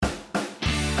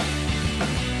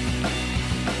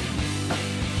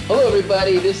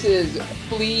everybody. This is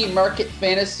Flea Market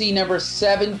Fantasy number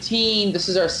 17. This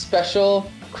is our special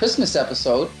Christmas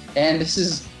episode. And this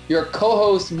is your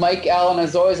co-host, Mike Allen.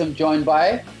 As always, I'm joined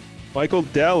by... Michael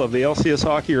Dell of the LCS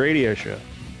Hockey Radio Show.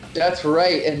 That's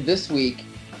right. And this week,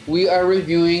 we are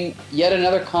reviewing yet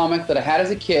another comic that I had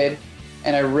as a kid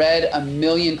and I read a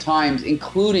million times,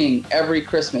 including every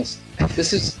Christmas.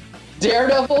 This is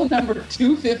Daredevil number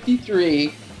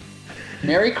 253.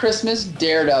 Merry Christmas,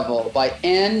 Daredevil by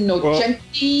Ann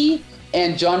Nocenti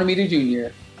and John Romita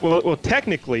Jr. Well,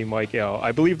 technically, Michael,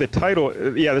 I believe the title,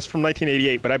 this is from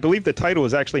 1988, but I believe the title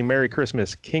is actually Merry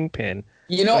Christmas, Kingpin.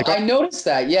 You know, I noticed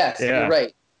that, yes, You're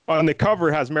right. On the cover,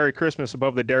 it has Merry Christmas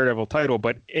above the Daredevil title,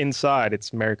 but inside,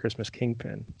 it's Merry Christmas,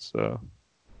 Kingpin. So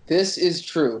this is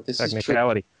true. This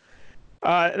technicality. Is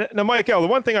true. Now, Michael, the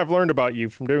one thing I've learned about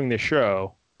you from doing this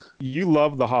show, you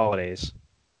love the holidays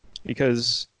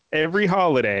because every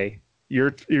holiday,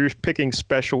 you're picking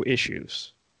special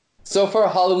issues. So for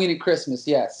Halloween and Christmas,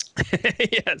 yes.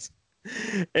 Yes.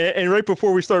 And right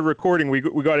before we started recording, we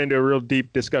got into a real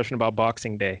deep discussion about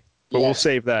Boxing Day. But We'll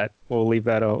save that. We'll leave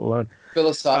that alone.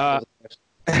 Philosophical.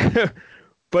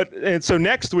 And so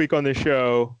next week on the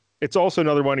show, it's also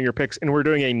another one of your picks, and we're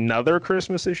doing another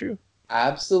Christmas issue?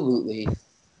 Absolutely.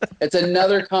 It's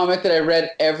another comic that I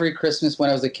read every Christmas when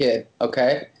I was a kid,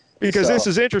 okay? Because this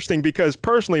is interesting because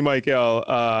personally, Michael,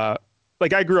 I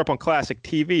grew up on classic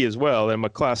TV as well. I'm a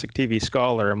classic TV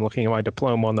scholar. I'm looking at my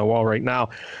diploma on the wall right now.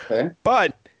 Okay.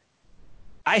 But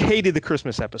I hated the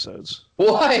Christmas episodes.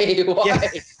 Why?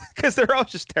 Because they're all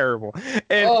just terrible.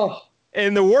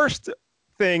 And the worst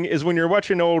thing is when you're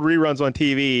watching old reruns on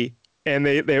TV and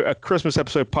a Christmas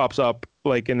episode pops up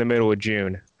like in the middle of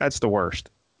June. That's the worst.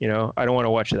 You know, I don't want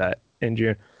to watch that in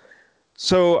June.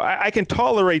 So I can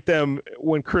tolerate them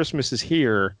when Christmas is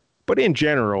here, but in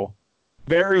general,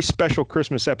 very special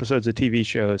Christmas episodes of TV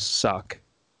shows suck.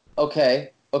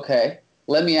 Okay.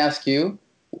 Let me ask you,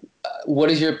 what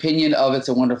is your opinion of It's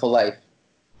a Wonderful Life?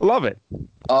 Love it.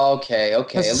 Okay.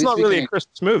 It's not really a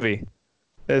Christmas movie.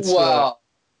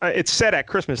 It's set at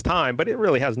Christmas time, but it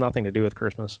really has nothing to do with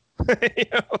Christmas. You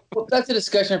know? Well, that's a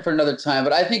discussion for another time,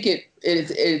 but I think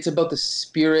it's about the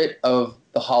spirit of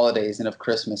the holidays and of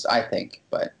Christmas, I think.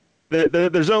 But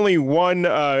there's only one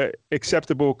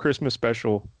acceptable Christmas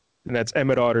special, and that's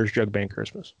Emmett Otter's Jug Band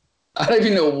Christmas. I don't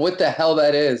even know what the hell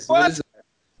that is.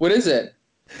 What is it?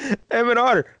 Emmett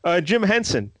Otter, Jim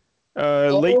Henson,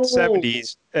 late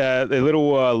 70s, the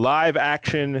little live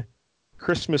action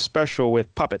Christmas special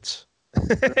with puppets.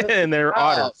 And they're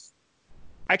otters.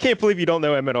 I can't believe you don't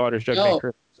know Emmett Otter's Jug Band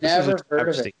Christmas. Never heard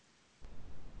of it.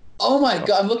 Oh my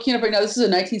God, I'm looking it up right now. This is a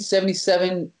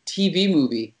 1977 TV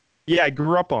movie. Yeah, I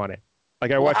grew up on it.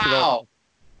 Like I watched it all.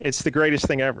 It's the greatest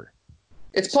thing ever.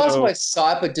 It's possible I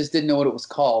saw it, but just didn't know what it was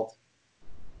called.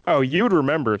 Oh, you would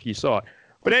remember if you saw it.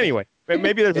 But anyway,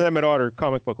 maybe there's an Emmett Otter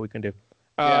comic book we can do.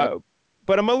 But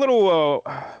I'm a little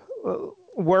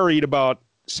worried about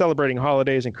celebrating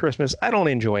holidays and Christmas. I don't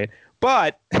enjoy it.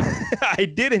 But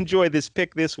I did enjoy this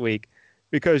pick this week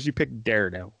because you picked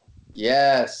Daredevil.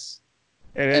 Yes.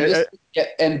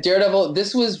 And Daredevil,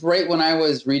 this was right when I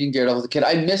was reading Daredevil as a kid.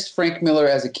 I missed Frank Miller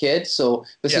as a kid, so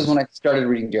this is when I started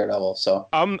reading Daredevil. So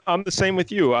I'm the same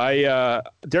with you.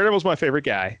 Daredevil's my favorite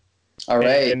guy. All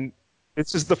right. And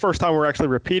this is the first time we're actually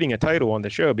repeating a title on the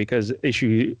show because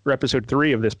episode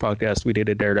 3 of this podcast, we did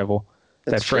a Daredevil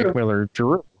that Frank Miller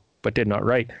drew but did not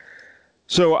write.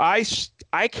 So I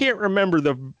can't remember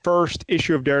the first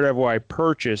issue of Daredevil I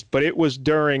purchased, but it was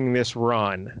during this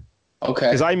run.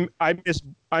 Okay. Because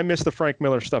I miss the Frank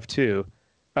Miller stuff too.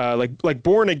 Like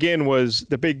Born Again was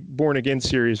the big Born Again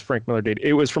series Frank Miller did.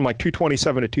 It was from like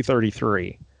 227 to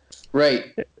 233. Right.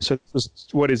 So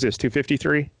what is this,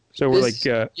 253? So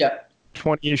we're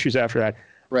 20 issues after that.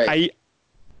 Right.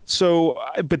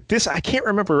 But this, I can't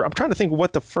remember. I'm trying to think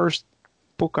what the first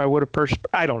book I would have purchased.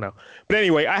 I don't know. But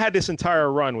anyway, I had this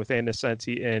entire run with Ann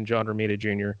Nocenti and John Romita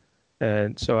Jr.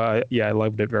 And so, I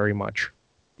loved it very much.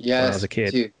 Yes, when I was a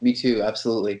kid. Me too.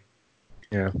 Absolutely.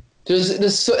 Yeah.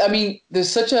 There's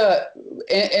such a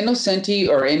Innocenti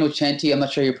or Innocenti. I'm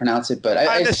not sure how you pronounce it, but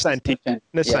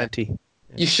Nocenti. Yeah.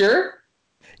 You sure?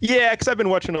 Yeah, because I've been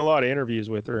watching a lot of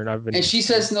interviews with her, and she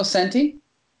says Nocenti.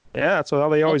 Yeah, that's how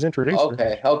they always introduce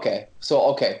her. Okay.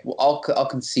 So well, I'll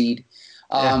concede.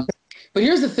 But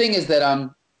here's the thing: is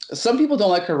that some people don't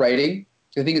like her writing.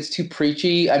 They think it's too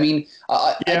preachy. I mean,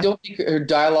 I don't think her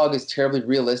dialogue is terribly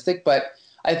realistic, but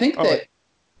I think that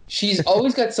she's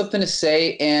always got something to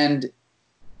say, and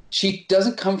she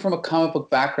doesn't come from a comic book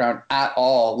background at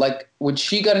all. Like when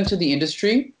she got into the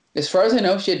industry, as far as I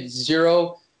know, she had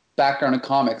zero background in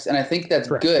comics, and I think that's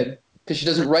good because she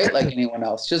doesn't write like anyone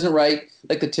else. She doesn't write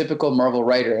like the typical Marvel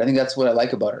writer. I think that's what I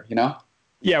like about her, you know?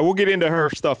 Yeah, we'll get into her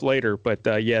stuff later, but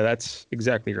yeah, that's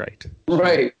exactly right.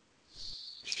 Right.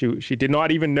 She did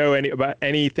not even know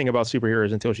anything about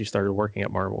superheroes until she started working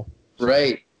at Marvel.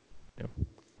 Right. Yeah.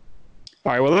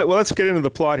 All right, well, let's get into the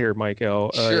plot here,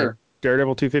 Michael. Sure.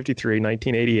 Daredevil 253,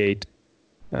 1988.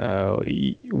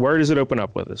 Where does it open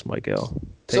up with this, Michael?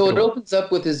 So it opens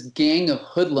up with this gang of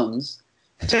hoodlums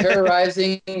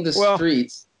terrorizing the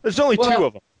streets. There's only two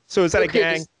of them. So is that a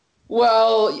gang?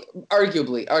 Well,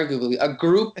 arguably, a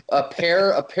group, a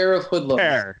pair of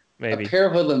hoodlums. Maybe. A pair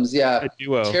of hoodlums, yeah. A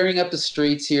duo. Tearing up the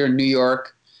streets here in New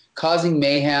York, causing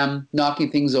mayhem,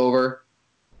 knocking things over.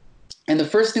 And the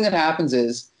first thing that happens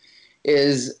is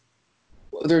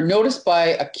they're noticed by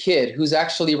a kid who's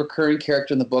actually a recurring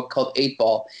character in the book called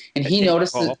 8-Ball. And he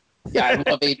notices... Yeah, I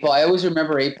love 8-Ball. I always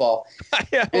remember 8-Ball.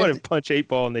 Yeah, I want to punch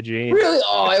 8-Ball in the jeans. Really?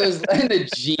 Oh, I was in the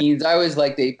jeans. I always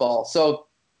liked 8-Ball. So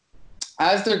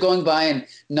as they're going by and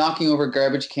knocking over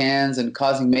garbage cans and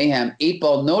causing mayhem,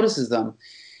 8-Ball notices them.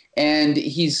 And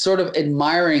he's sort of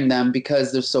admiring them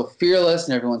because they're so fearless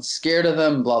and everyone's scared of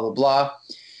them, blah, blah, blah.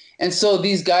 And so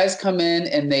these guys come in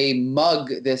and they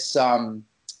mug this,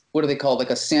 what are they called? Like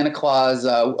a Santa Claus,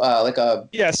 like a...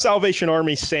 Yeah, Salvation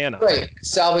Army Santa. Right,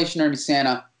 Salvation Army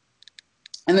Santa.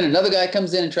 And then another guy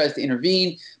comes in and tries to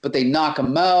intervene, but they knock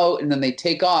him out and then they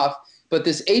take off. But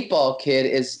this 8-Ball kid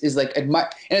is like, admire.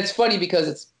 And it's funny because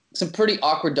it's some pretty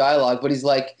awkward dialogue, but he's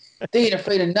like, they ain't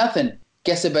afraid of nothing.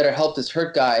 Guess I better help this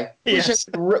hurt guy. Yes.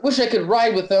 Wish I could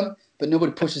ride with him, but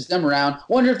nobody pushes them around.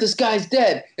 Wonder if this guy's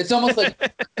dead. It's almost like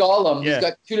Gollum. Yeah. He's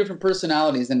got two different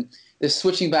personalities, and they're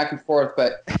switching back and forth.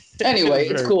 But anyway,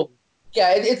 it's cool.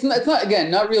 Yeah, it's not, again,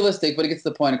 not realistic, but it gets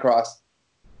the point across.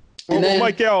 Well,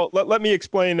 Michael, let me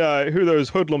explain who those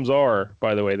hoodlums are,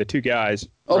 by the way, the two guys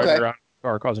running around the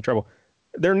car causing trouble.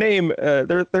 Their name,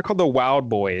 they're called the Wild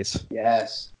Boys.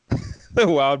 Yes. The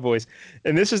Wild Boys.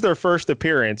 And this is their first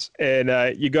appearance.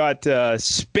 And you got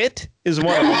Spit is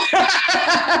one of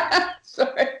them.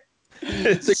 Sorry.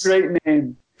 It's a great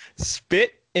name.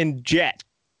 Spit and Jet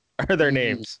are their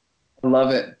names. I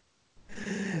love it.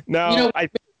 Now, I'm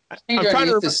trying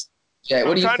to... Yeah,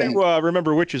 what do you think? I'm trying to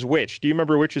remember which is which. Do you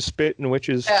remember which is Spit and which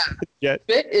is Jet?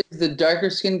 Spit is the darker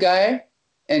skinned guy,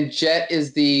 and Jet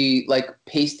is the like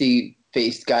pasty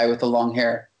faced guy with the long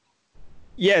hair.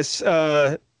 Yes,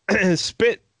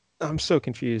 Spit. I'm so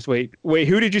confused. Wait.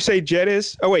 Who did you say Jet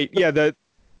is? Oh wait, yeah, the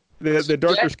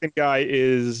darker skinned guy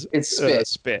is Spit.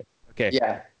 Spit. Okay.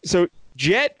 Yeah. So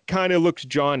Jet kind of looks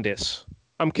jaundice.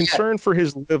 I'm concerned for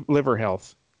his liver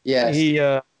health. Yes.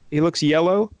 He looks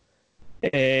yellow.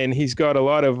 And he's got a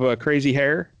lot of crazy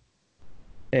hair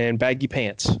and baggy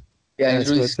pants. Yeah,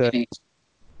 he's really skinny.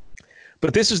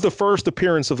 But this is the first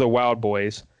appearance of the Wild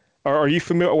Boys. Are you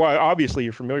familiar? Well, obviously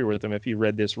you're familiar with them if you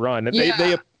read this run. Yeah.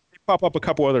 They pop up a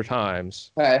couple other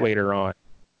times later on.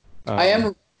 I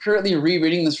am currently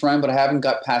rereading this run, but I haven't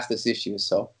got past this issue.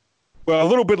 So, well, a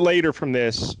little bit later from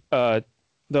this,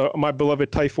 my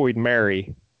beloved Typhoid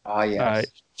Mary. Oh yes.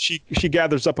 She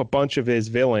gathers up a bunch of his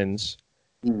villains.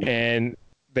 And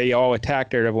they all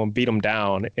attack Daredevil and beat him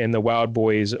down, and the Wild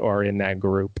Boys are in that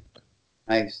group.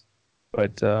 Nice.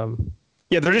 But,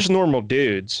 yeah, they're just normal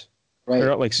dudes. Right. They're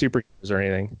not like superheroes or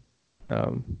anything.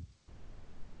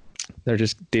 They're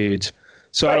just dudes.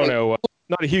 So I don't know.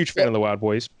 Not a huge fan of the Wild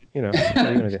Boys. You know. What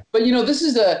are you gonna do? But, you know, this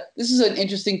is an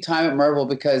interesting time at Marvel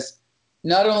because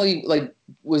not only like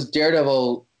was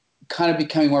Daredevil kind of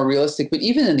becoming more realistic, but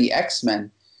even in the X-Men,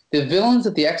 the villains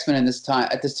at the X-Men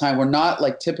at this time were not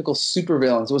like typical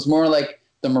supervillains. It was more like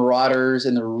the Marauders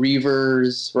and the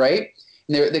Reavers, right?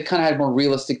 And they kind of had more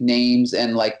realistic names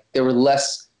and like they were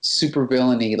less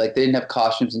supervillainy. Like they didn't have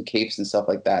costumes and capes and stuff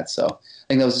like that. So I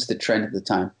think that was just the trend at the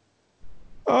time.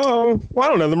 Oh, well, I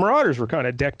don't know. The Marauders were kind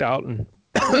of decked out and.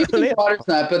 Maybe the Marauders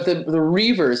not, but the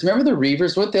Reavers. Remember the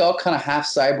Reavers? Weren't they all kind of half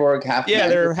cyborg, half? Yeah,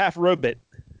 they're half robot.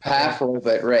 Half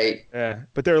robot, right? Yeah,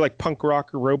 but they're like punk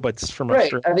rock robots from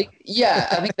Australia. I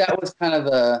think that was kind of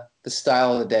the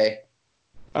style of the day.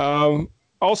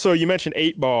 Also, you mentioned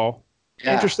 8-Ball.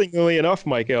 Yeah. Interestingly enough,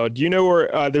 Michael, do you know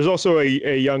where? There's also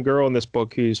a young girl in this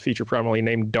book who's featured prominently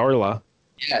named Darla.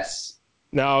 Yes.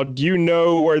 Now, do you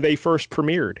know where they first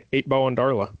premiered? 8-Ball and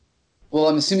Darla. Well,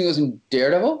 I'm assuming it was in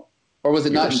Daredevil, or was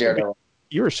it not in Daredevil?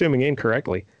 You're assuming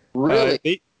incorrectly.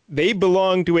 Really? They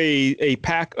belong to a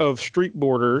pack of street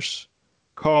boarders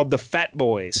called the Fat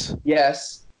Boys.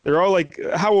 Yes. They're all like,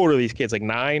 how old are these kids? Like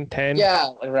 9, 10?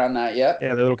 Yeah, around that, yep. Yeah,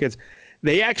 they're little kids.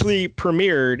 They actually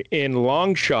premiered in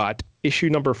Longshot, issue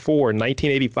number 4 in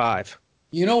 1985.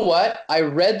 You know what? I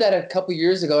read that a couple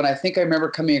years ago, and I think I remember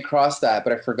coming across that,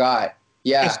 but I forgot.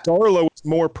 Yeah. Darla was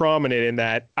more prominent in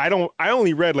that. I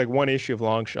only read like one issue of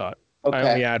Longshot. Okay.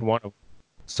 I only had one of them.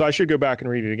 So I should go back and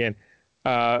read it again.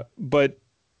 But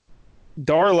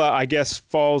Darla, I guess,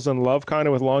 falls in love kind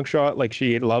of with Longshot. Like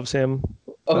she loves him.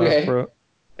 Okay.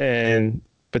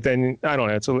 But then I don't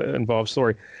know. It's an involved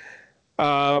story.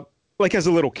 Like as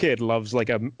a little kid, loves like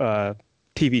a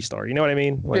TV star. You know what I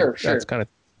mean? Like, sure. That's kind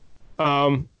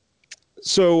of.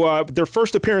 So their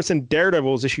first appearance in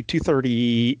Daredevil is issue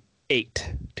 238.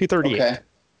 238. Okay.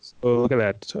 So look at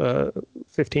that.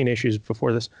 15 issues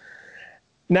before this.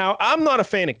 Now, I'm not a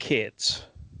fan of kids.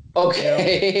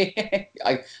 Okay. You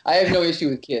know? I have no issue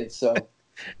with kids, so.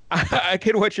 I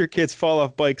can watch your kids fall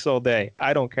off bikes all day.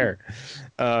 I don't care.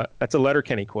 That's a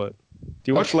Letterkenny quote.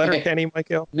 Do you watch Letterkenny,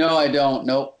 Michael? No, I don't.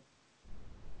 Nope.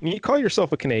 You call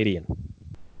yourself a Canadian.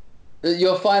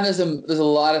 You'll find there's a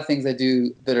lot of things I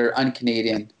do that are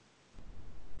un-Canadian.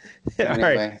 Yeah, anyway.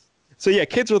 All right. So yeah,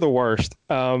 kids are the worst.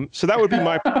 So that would be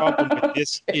my problem with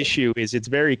this issue is it's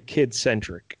very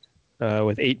kid-centric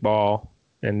with 8-Ball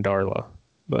and Darla.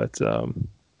 But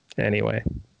anyway.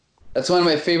 That's one of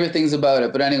my favorite things about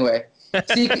it. But anyway.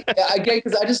 See, again,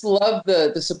 because I just love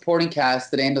the supporting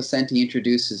cast that Ando Senti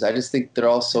introduces. I just think they're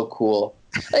all so cool.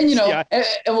 And, you know, yeah. and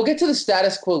we'll get to the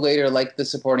status quo later, like the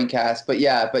supporting cast. But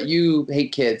yeah, but you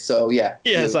hate kids, so yeah.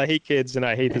 Yes, I hate kids, and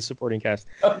I hate the supporting cast.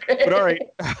 Okay. But all right.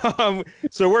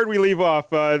 So where'd we leave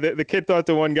off? The kid thought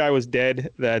the one guy was dead,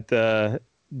 that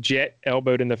Jet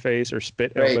elbowed in the face or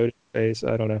spit elbowed in the face.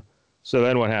 I don't know. So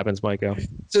then what happens, Michael?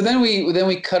 So then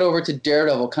we cut over to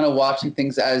Daredevil, kind of watching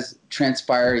things as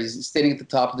transpire. He's standing at the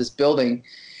top of this building,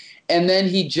 and then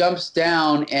he jumps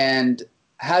down and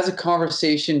has a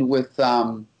conversation with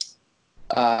 8-Ball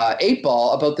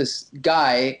about this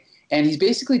guy, and he's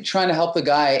basically trying to help the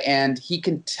guy, and he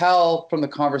can tell from the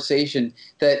conversation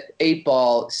that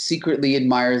 8-Ball secretly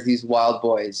admires these wild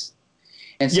boys.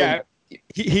 And so yeah.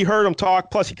 He heard him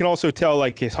talk. Plus, he can also tell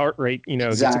like his heart rate. You know,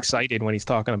 gets excited when he's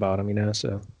talking about him. You know,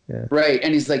 so yeah. Right,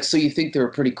 and he's like, "So you think they were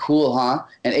pretty cool, huh?"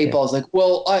 And 8-Ball's like,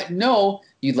 "Well, no,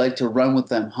 you'd like to run with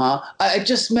them, huh?" I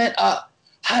just meant, how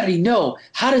did he know?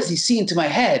 How does he see into my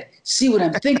head? See what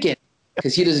I'm thinking?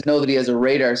 Because he doesn't know that he has a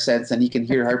radar sense and he can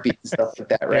hear heartbeat and stuff like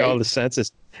that, right? Yeah, all the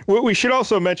senses. We should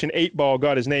also mention 8-Ball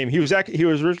got his name. He was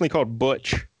originally called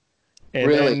Butch,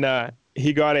 and then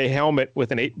he got a helmet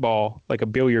with an 8-Ball, like a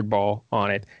billiard ball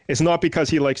on it. It's not because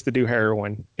he likes to do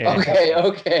heroin.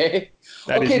 Okay.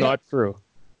 That is not true.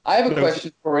 I have a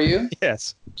question for you.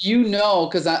 Yes. You know,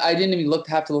 because I didn't even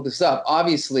have to look this up,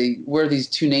 obviously, where these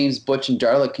two names, Butch and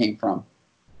Darla, came from.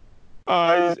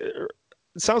 It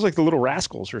sounds like the Little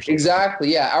Rascals or something.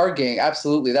 Exactly, yeah, our gang,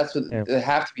 absolutely. That's what they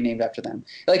have to be named after them.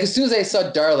 Like, as soon as I saw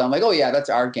Darla, I'm like, oh, yeah, that's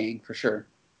our gang for sure.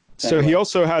 So anyway. He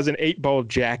also has an 8-Ball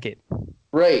jacket.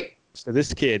 Right. So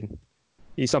this kid,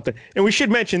 he's something. And we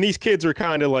should mention these kids are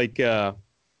kind of like, they're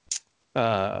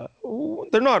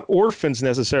not orphans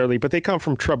necessarily, but they come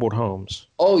from troubled homes.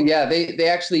 Oh, yeah. They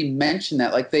actually mention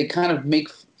that. Like, they kind of make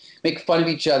fun of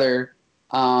each other.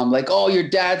 Like, oh, your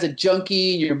dad's a junkie,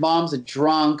 your mom's a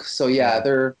drunk. So, yeah,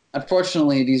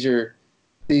 unfortunately,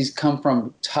 these come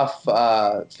from tough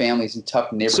families and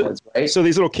tough neighborhoods, right? So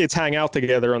these little kids hang out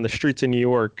together on the streets in New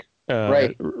York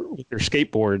with their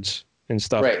skateboards and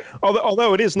stuff. Right.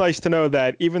 Although it is nice to know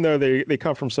that even though they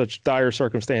come from such dire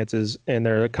circumstances and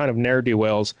they're kind of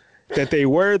ne'er-do-wells, that they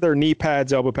wear their knee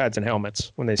pads, elbow pads, and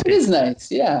helmets when they skate. It is nice,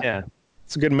 yeah. Yeah.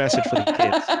 It's a good message for the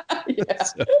kids. Yeah.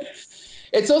 So.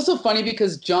 It's also funny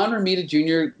because John Romita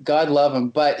Jr., God love him,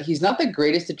 but he's not the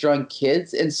greatest at drawing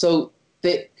kids, and so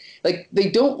they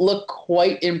don't look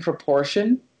quite in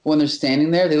proportion when they're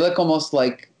standing there. They look almost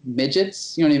like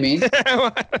midgets, you know what I mean?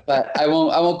 But I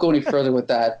won't go any further with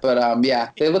that. But yeah,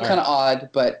 they look kind of odd.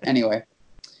 But anyway,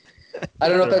 I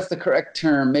don't know if that's the correct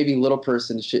term. Maybe little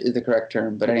person is the correct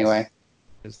term. But anyway,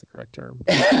 is the correct term.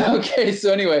 Okay,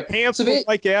 so anyway, cancel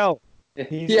Mike L.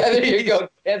 Yeah, there you go.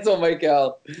 Cancel Mike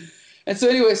L. And so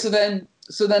anyway, so then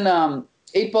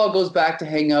 8-Ball goes back to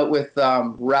hang out with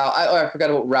Ralph. I forgot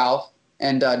about Ralph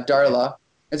and Darla.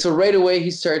 And so right away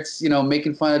he starts,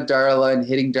 making fun of Darla and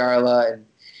hitting Darla, and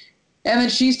then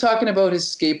she's talking about his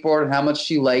skateboard and how much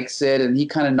she likes it, and he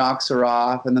kind of knocks her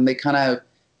off, and then they kind of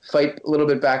fight a little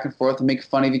bit back and forth and make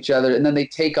fun of each other, and then they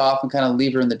take off and kind of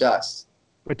leave her in the dust.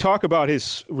 But talk about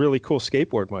his really cool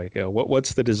skateboard, Mike.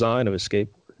 What's the design of his skateboard?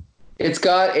 It's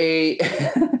got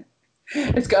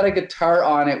a guitar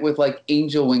on it with like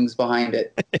angel wings behind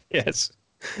it. Yes.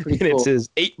 Pretty cool. It says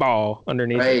 8-Ball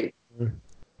underneath. Right.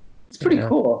 It's pretty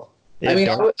cool. Yeah, I mean,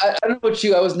 I don't know about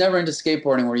you. I was never into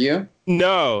skateboarding. Were you?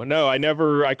 No.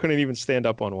 I couldn't even stand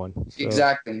up on one. So.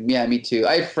 Exactly. Yeah, me too.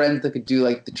 I had friends that could do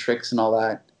like the tricks and all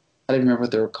that. I don't even remember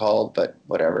what they were called, but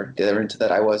whatever. They were into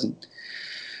that. I wasn't.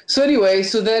 So anyway,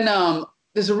 so then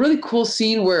there's a really cool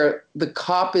scene where there's a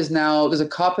cop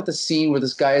at the scene where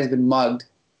this guy has been mugged.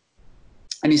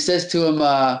 And he says to him,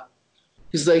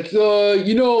 he's like,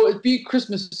 it'd be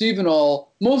Christmas Eve and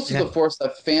all. Most of the force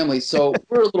have families, so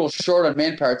we're a little short on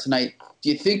manpower tonight. Do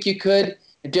you think you could?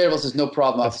 And Daredevil says, no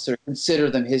problem, officer.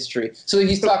 Consider them history. So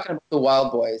he's talking about the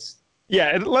Wild Boys.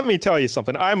 Yeah, and let me tell you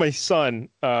something. I'm a son.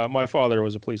 My father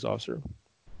was a police officer.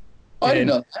 Oh, I didn't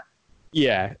know that.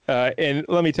 Yeah, and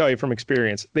let me tell you from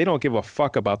experience, they don't give a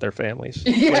fuck about their families.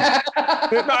 Yeah.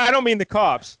 No, I don't mean the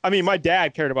cops. I mean, my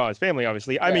dad cared about his family,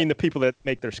 obviously. I mean the people that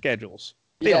make their schedules.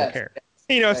 They don't care.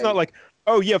 It's not like,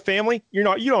 oh, you have family? You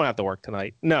don't have to work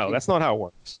tonight. No, that's not how it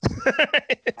works.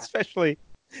 Especially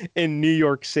in New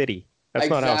York City. That's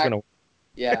not how it's going to work.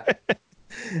 Yeah.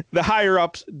 The higher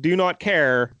ups do not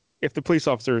care if the police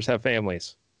officers have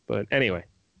families. But anyway.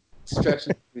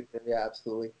 Stretching the truth there. Yeah,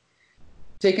 absolutely.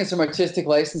 Taking some artistic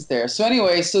license there. So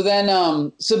anyway, so then,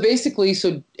 so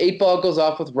 8-Ball goes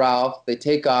off with Ralph. They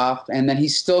take off, and then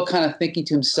he's still kind of thinking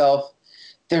to himself,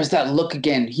 there's that look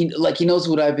again. He knows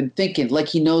what I've been thinking. Like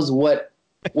he knows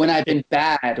when I've been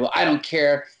bad. Well, I don't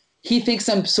care. He thinks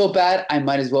I'm so bad, I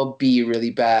might as well be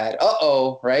really bad.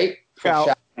 Uh-oh, right?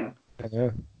 Yeah.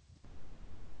 What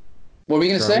were we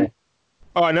going to say?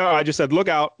 Oh, no, I just said look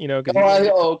out.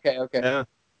 Okay. Yeah.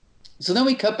 So then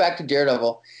we cut back to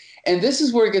Daredevil. And this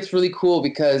is where it gets really cool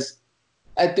because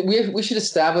we should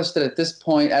establish that at this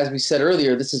point, as we said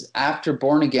earlier, this is after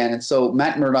Born Again. And so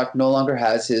Matt Murdock no longer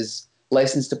has his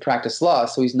license to practice law,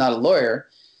 so he's not a lawyer.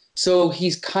 So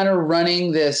he's kind of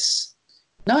running this,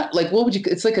 not like,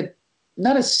 it's like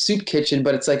not a soup kitchen,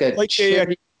 but it's like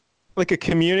a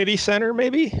community center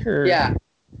maybe? Or? Yeah.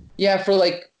 Yeah,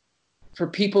 for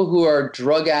people who are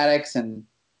drug addicts and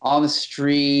on the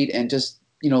street and just,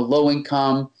 low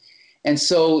income. And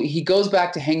so he goes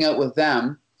back to hang out with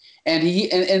them. And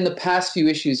in the past few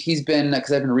issues, he's been,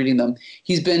 because I've been reading them,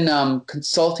 he's been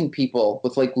consulting people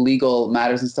with like legal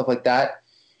matters and stuff like that.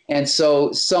 And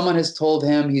so someone has told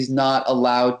him he's not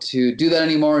allowed to do that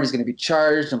anymore and he's going to be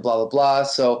charged and blah, blah, blah.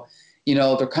 So,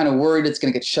 they're kind of worried it's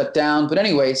going to get shut down. But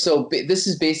anyway, so this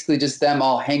is basically just them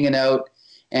all hanging out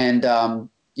and,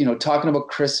 talking about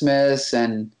Christmas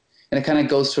and it kind of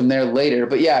goes from there later.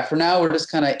 But yeah, for now, we're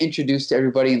just kind of introduced to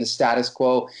everybody in the status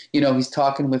quo. He's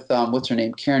talking with, what's her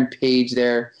name? Karen Page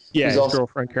there. Yeah, his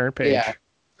girlfriend, Karen Page. Yeah,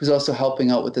 who's also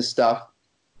helping out with this stuff.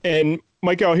 And,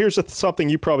 Michael, here's something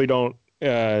you probably don't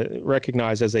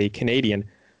recognize as a Canadian.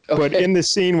 Okay. But in the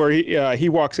scene where he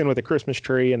walks in with a Christmas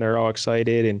tree and they're all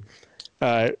excited,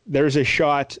 and there's a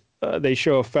shot, they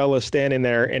show a fella standing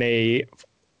there in it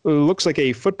looks like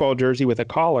a football jersey with a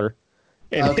collar.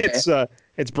 And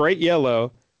it's bright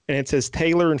yellow, and it says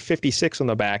Taylor and 56 on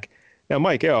the back. Now,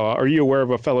 Mike, are you aware of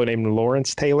a fellow named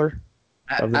Lawrence Taylor?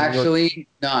 Actually,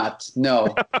 not.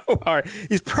 No. All right.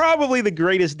 He's probably the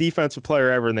greatest defensive player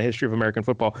ever in the history of American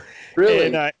football.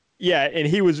 Really? And, and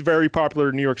he was very popular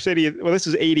in New York City. Well, this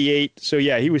is 88, so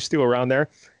yeah, he was still around there.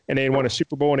 And they won a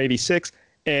Super Bowl in 86.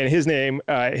 And his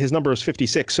number was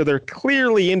 56. So they're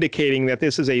clearly indicating that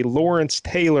this is a Lawrence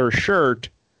Taylor shirt,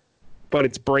 but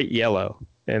it's bright yellow.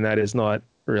 And that is not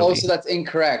really. Oh, so that's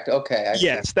incorrect. Okay.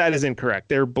 Yes, that is incorrect.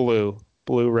 They're blue,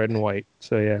 red, and white.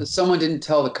 So yeah. Someone didn't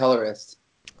tell the colorist.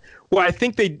 Well, I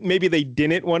think they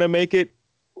didn't want to make it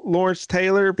Lawrence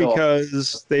Taylor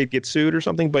because they'd get sued or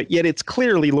something. But yet it's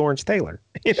clearly Lawrence Taylor.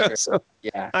 Sure. So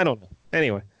yeah. I don't know.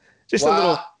 Anyway, just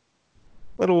a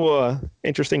little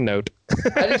interesting note.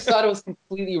 I just thought it was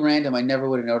completely random. I never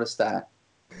would have noticed that.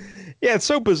 Yeah, it's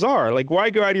so bizarre. Like, why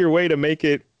go out of your way to make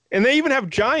it? And they even have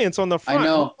giants on the front. I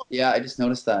know. Yeah, I just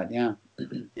noticed that. Yeah.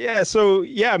 Yeah. So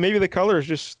yeah, maybe the color is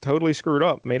just totally screwed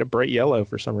up. Made it bright yellow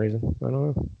for some reason. I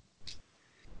don't know.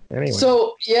 Anyway.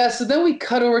 So then we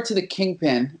cut over to the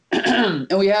Kingpin,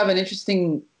 and we have an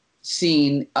interesting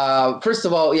scene. First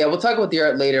of all, we'll talk about the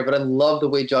art later, but I love the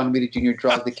way John Romita Jr.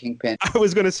 draws the Kingpin. I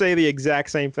was going to say the exact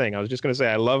same thing. I was just going to say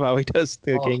I love how he does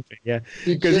the Kingpin. Yeah,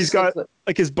 because he's got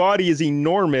like his body is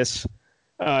enormous.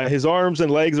 His arms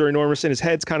and legs are enormous, and his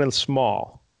head's kind of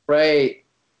small. Right.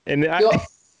 And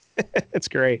it's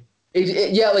great.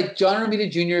 Like John Romita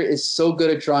Jr. is so good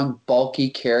at drawing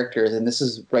bulky characters, and this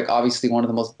is like obviously one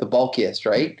of the bulkiest,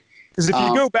 right? Because if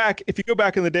you go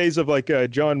back in the days of like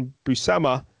John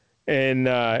Buscema and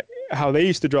how they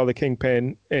used to draw the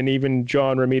Kingpin, and even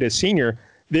John Romita Sr.,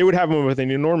 they would have him with an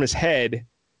enormous head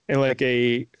and like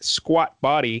a squat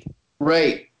body.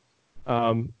 Right.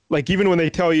 Like even when they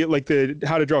tell you like the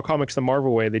how to draw comics the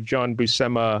Marvel way, the John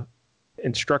Buscema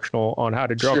instructional on how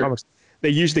to draw comics, they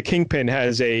use the Kingpin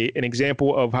as an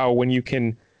example of how when you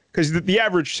can because the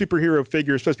average superhero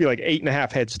figure is supposed to be like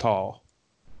 8.5 heads tall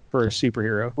for a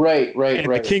superhero. Right.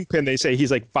 And the Kingpin, they say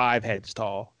he's like 5 heads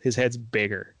tall. His head's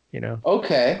bigger,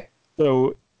 Okay.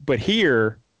 So, but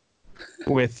here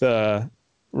with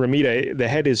Romita, the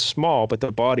head is small, but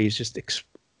the body is just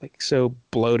like so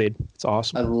bloated. It's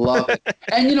awesome. I love it.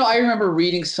 And I remember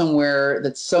reading somewhere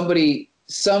that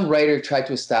some writer tried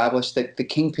to establish that the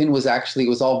Kingpin was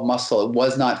all muscle. It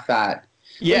was not fat.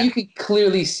 Yeah. But you can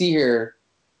clearly see here,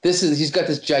 he's got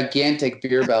this gigantic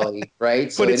beer belly,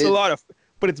 right? So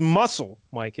but it's muscle,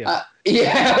 Mike.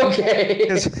 Yeah,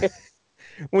 okay.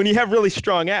 When you have really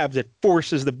strong abs, it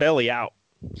forces the belly out.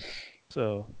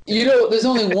 So there's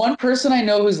only one person I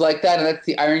know who's like that, and that's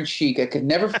the Iron Sheik. I could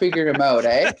never figure him out,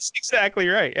 eh? That's exactly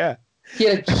right, yeah. He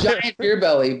had a giant beer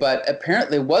belly, but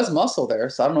apparently was muscle there,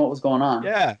 so I don't know what was going on.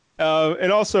 Yeah.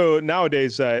 And also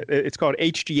nowadays, it's called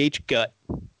HGH gut.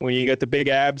 When you get the big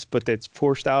abs, but it's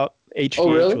forced out. HGH.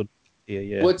 Oh, really?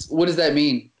 Yeah. What does that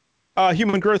mean?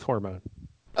 Human growth hormone.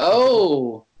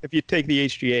 Oh. If you take the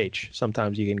HGH,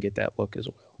 sometimes you can get that look as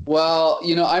well. Well,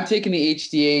 I'm taking the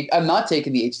HGH. I'm not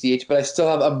taking the HGH, but I still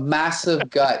have a massive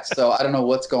gut, so I don't know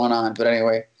what's going on. But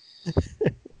anyway.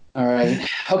 All right.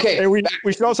 Okay. And we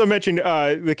should also mention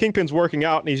the Kingpin's working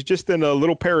out, and he's just in a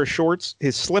little pair of shorts,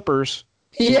 his slippers.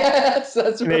 Yes,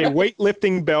 that's right. And a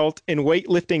weightlifting belt and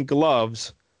weightlifting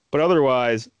gloves, but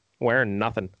otherwise wearing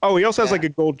nothing. Oh, he also has like a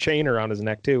gold chain around his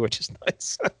neck too, which is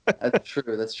nice.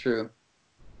 That's true.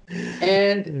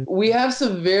 And we have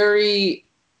some very,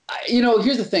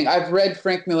 here's the thing. I've read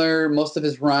Frank Miller, most of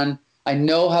his run. I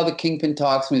know how the Kingpin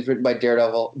talks when he's written by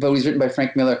Daredevil, but when he's written by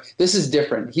Frank Miller, this is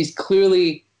different. He's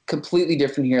clearly completely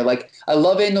different here. Like, I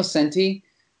love Innocenti,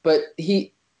 but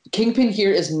Kingpin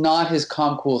here is not his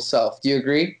calm, cool self. Do you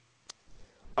agree?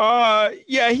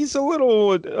 Yeah, he's a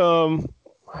little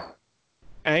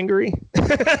angry.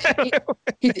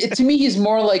 To me, he's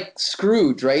more like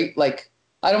Scrooge, right? Like,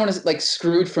 I don't want to like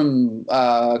Scrooge from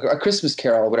A Christmas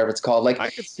Carol, or whatever it's called. Like,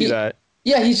 I could see that.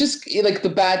 Yeah, he's just like the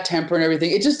bad temper and everything.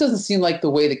 It just doesn't seem like the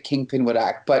way the Kingpin would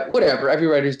act. But whatever, every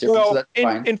writer's different, so that's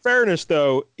fine. In fairness,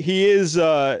 though, he is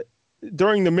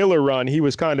during the Miller run, he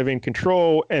was kind of in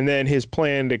control, and then his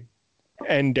plan to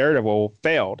end Daredevil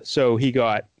failed, so he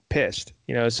got pissed.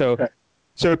 So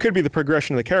it could be the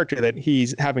progression of the character that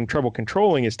he's having trouble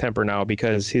controlling his temper now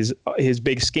because his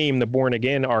big scheme, the Born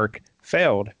Again arc,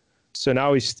 failed. So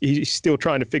now he's still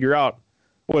trying to figure out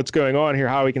what's going on here,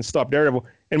 how he can stop Daredevil.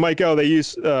 And Michael, they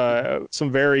use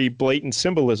some very blatant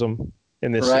symbolism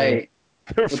in this scene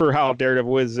for how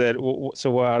Daredevil is.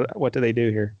 So what do they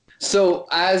do here? So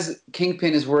as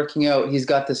Kingpin is working out, he's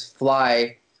got this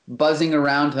fly buzzing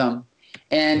around him.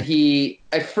 And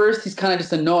at first he's kind of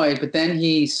just annoyed, but then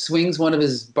he swings one of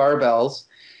his barbells.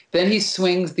 Then he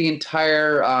swings the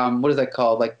entire, what is that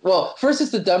called? Like, well, first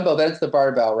it's the dumbbell, then it's the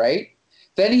barbell, right?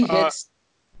 Then he hits,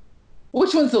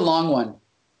 which one's the long one?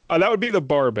 That would be the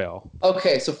barbell.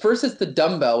 Okay, so first it's the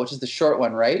dumbbell, which is the short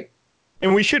one, right?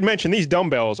 And we should mention these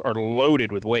dumbbells are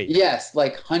loaded with weight. Yes,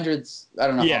 like hundreds, I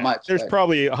don't know how much. There's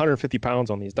probably 150 pounds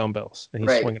on these dumbbells. And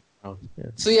he's swinging around. Yeah.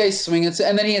 So he's swinging,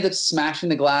 and then he ends up smashing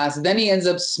the glass. Then he ends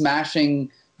up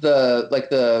smashing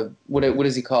what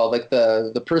is he called? Like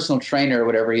the personal trainer or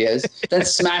whatever he is. Then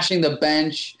smashing the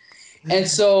bench. And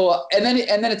so, and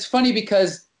then it's funny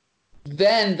because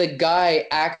then the guy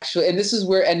actually, and this is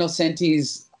where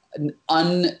Innocenti's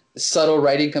unsubtle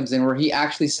writing comes in, where he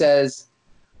actually says,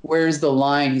 where's the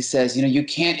line? He says, you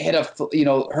can't hit a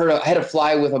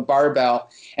fly with a barbell.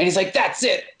 And he's like, that's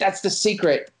it. That's the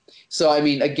secret. So, I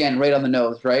mean, again, right on the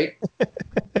nose, right?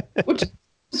 Which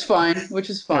is fine.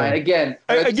 Yeah. Again,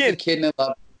 a kid and I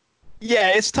love.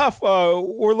 Yeah, it's tough.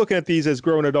 We're looking at these as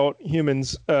grown adult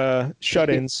humans,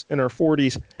 shut-ins in our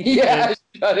 40s. Yeah,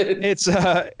 shut-ins. It's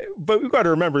but we've got to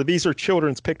remember these are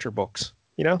children's picture books.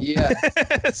 Yeah.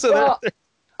 So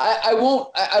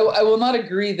well, I will not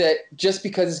agree that just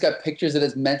because it's got pictures that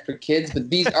it's meant for kids, but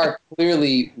these are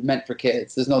clearly meant for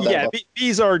kids. There's no doubt. Yeah,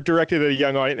 these are directed at a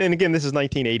young audience. And again, this is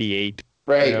 1988.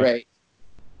 Right.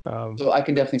 So I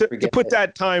can definitely forget. To put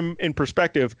that time in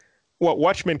perspective,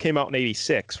 Watchmen came out in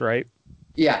 86, right?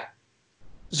 Yeah.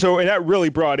 So, and that really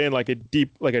brought in like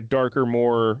a darker,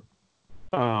 more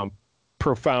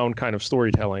profound kind of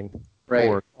storytelling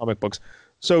for comic books.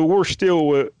 So we're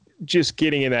still just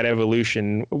getting in that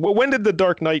evolution. When did The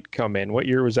Dark Knight come in? What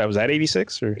year was that? Was that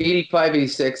 86 or 85,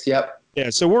 86? Yep.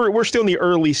 Yeah. So we're still in the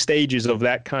early stages of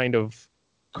that kind of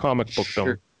comic book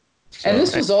film. So, and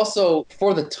this was also,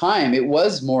 for the time, it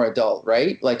was more adult,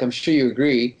 right? Like, I'm sure you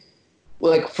agree.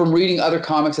 Like, from reading other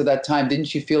comics at that time,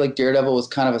 didn't you feel like Daredevil was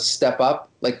kind of a step up,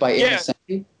 like by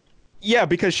Innocenti? Yeah,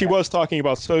 because she was talking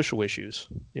about social issues,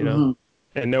 Mm-hmm.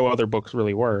 and no other books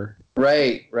really were.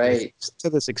 Right. To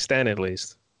this extent, at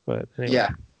least. But anyway.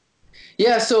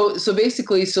 Yeah. So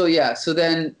basically, so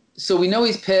we know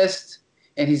he's pissed,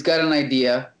 and he's got an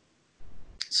idea.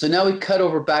 So now we cut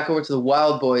back over to the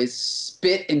Wild Boys,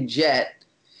 Spit and Jet,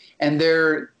 and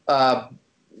they're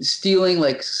stealing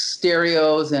like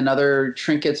stereos and other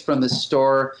trinkets from the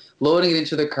store, loading it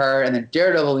into the car, and then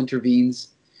Daredevil intervenes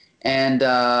and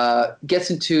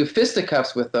gets into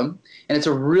fisticuffs with them. And it's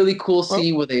a really cool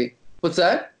scene where they... What's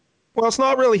that? Well, it's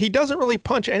not really... He doesn't really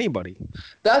punch anybody.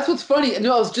 That's what's funny.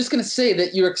 No, I was just going to say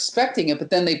that you're expecting it,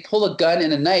 but then they pull a gun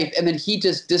and a knife, and then he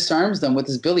just disarms them with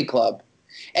his billy club.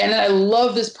 And I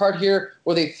love this part here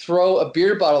where they throw a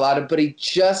beer bottle at him, but he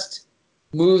just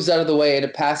moves out of the way, and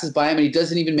it passes by him, and he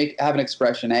doesn't even have an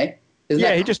expression, eh?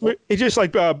 He just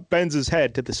like bends his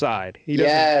head to the side. He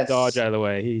doesn't dodge out of the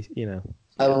way.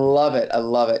 I love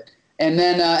it. And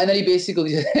then he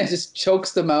basically just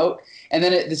chokes them out. And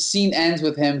then the scene ends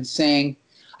with him saying,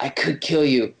 "I could kill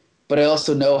you, but I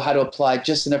also know how to apply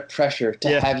just enough pressure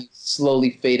to have you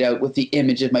slowly fade out with the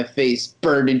image of my face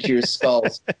burned into your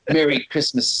skulls. Merry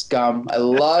Christmas, scum." I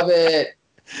love it.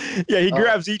 Yeah, he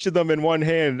grabs each of them in one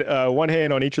hand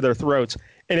on each of their throats.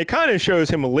 And it kind of shows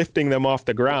him lifting them off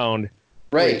the ground.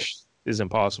 Right. Which is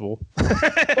impossible.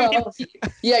 Well,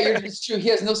 it's true. He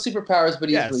has no superpowers, but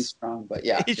he's really strong. But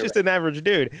yeah, he's just an average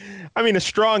dude. I mean, a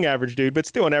strong average dude, but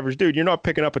still an average dude. You're not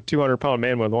picking up a 200-pound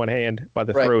man with one hand by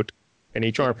the throat and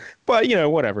each arm. But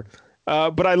whatever.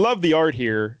 But I love the art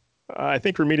here. I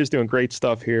think Romita's doing great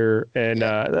stuff here, and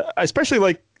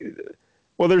especially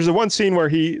there's the one scene where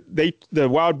the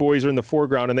Wild Boys are in the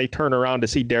foreground and they turn around to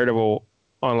see Daredevil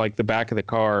on like the back of the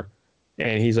car.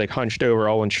 And he's like hunched over,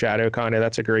 all in shadow, kind of.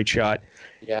 That's a great shot.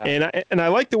 Yeah. And I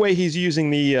like the way he's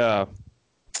using the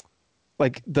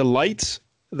the lights,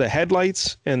 the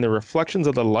headlights, and the reflections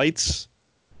of the lights.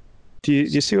 Do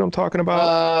you see what I'm talking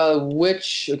about?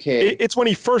 It's when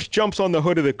he first jumps on the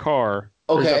hood of the car.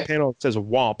 Okay. There's a panel that says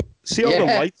 "Womp." See all the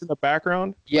lights in the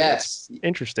background? Yes.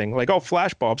 Interesting. Like all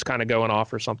flash bulbs kind of going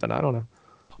off or something. I don't know.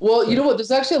 Well, you know what?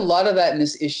 There's actually a lot of that in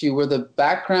this issue where the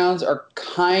backgrounds are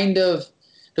kind of.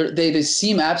 They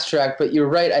seem abstract, but you're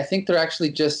right. I think they're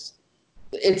actually just.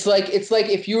 It's like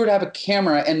if you were to have a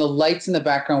camera and the lights in the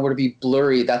background were to be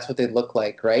blurry, that's what they'd look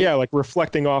like, right? Yeah, like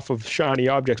reflecting off of shiny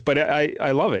objects. But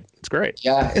I love it. It's great.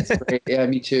 Yeah, it's great. Yeah,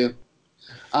 me too.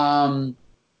 So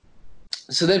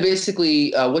then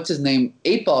basically, what's his name?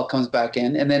 8-Ball comes back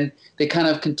in, and then they kind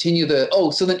of continue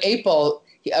so then 8-Ball,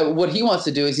 what he wants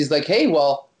to do is he's like, hey,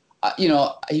 well,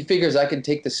 he figures I can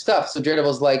take this stuff. So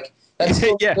Daredevil's like.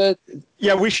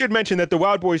 Yeah, we should mention that the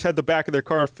Wild Boys had the back of their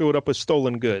car filled up with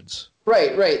stolen goods.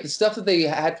 Right. The stuff that they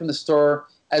had from the store,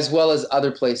 as well as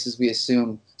other places, we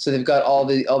assume. So they've got all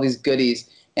these goodies,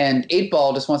 and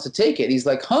 8-Ball just wants to take it. He's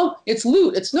like, "Huh? It's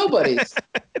loot. It's nobody's.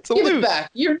 Give it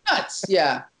back. You're nuts."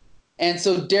 Yeah. And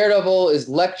so Daredevil is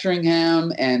lecturing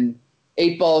him, and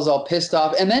 8-Ball is all pissed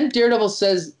off. And then Daredevil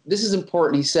says, "This is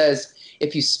important." He says,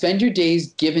 "If you spend your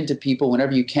days giving to people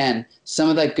whenever you can, some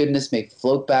of that goodness may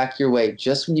float back your way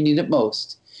just when you need it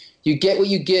most. You get what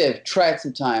you give. Try it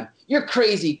sometime. You're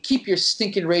crazy. Keep your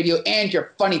stinking radio and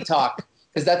your funny talk."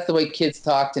 Because that's the way kids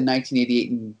talked in 1988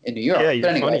 in New York. Yeah,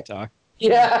 your funny talk.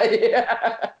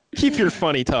 Yeah. Keep your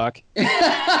funny talk.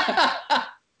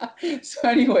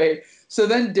 So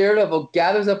then Daredevil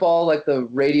gathers up all like the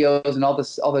radios and all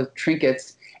the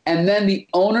trinkets. And then the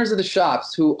owners of the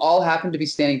shops, who all happen to be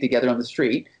standing together on the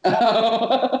street,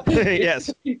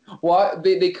 yes,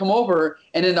 they come over,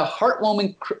 and in a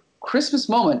heartwarming Christmas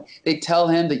moment, they tell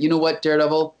him that, "You know what,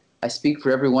 Daredevil, I speak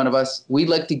for every one of us. We'd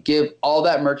like to give all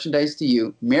that merchandise to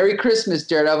you. Merry Christmas,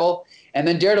 Daredevil." And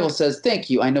then Daredevil says,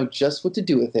 "Thank you. I know just what to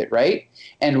do with it," right?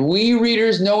 And we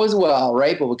readers know as well,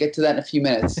 right? But we'll get to that in a few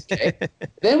minutes. Okay?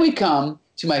 Then we come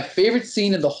to my favorite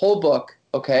scene in the whole book,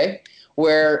 okay,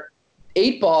 where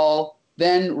 8-Ball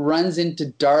then runs into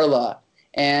Darla,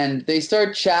 and they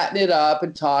start chatting it up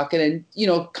and talking and,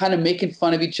 kind of making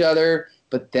fun of each other.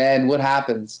 But then what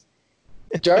happens?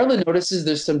 Darla notices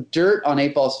there's some dirt on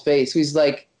 8-Ball's face. So he's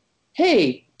like,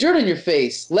 "Hey, dirt on your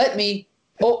face. Let me.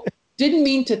 Oh, didn't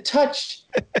mean to touch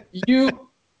you.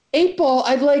 8-Ball,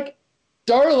 I'd like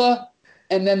Darla."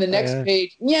 And then the next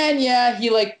page, he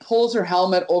like pulls her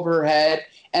helmet over her head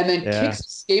and then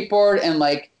kicks the skateboard, and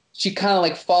like, she kind of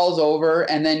like falls over,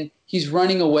 and then he's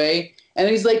running away. And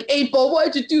he's like, "8-Ball,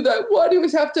 why'd you do that? Why do you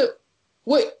always have to...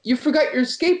 Wait, you forgot your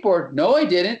skateboard." "No, I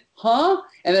didn't." "Huh?"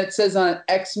 And it says on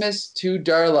Xmas to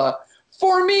Darla,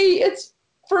 "For me, it's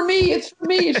for me, it's for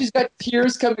me." And she's got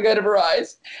tears coming out of her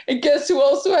eyes. And guess who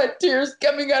also had tears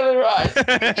coming out of their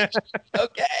eyes?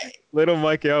 Okay. Little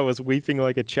Michael was weeping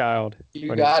like a child.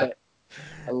 You got it.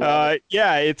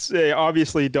 Yeah, it's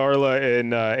obviously Darla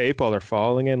and April are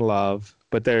falling in love,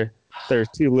 but they're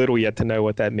too little yet to know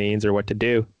what that means or what to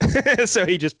do. So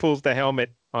he just pulls the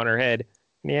helmet on her head,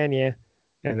 yeah,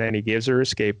 and then he gives her a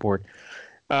skateboard.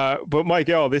 But Mike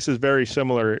L, this is very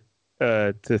similar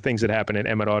to things that happen in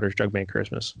Emmett Otter's Jugman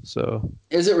Christmas. So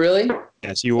is it really?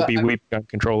 Yes, you will be weeping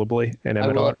uncontrollably in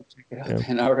Emmett Otter.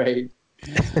 All right.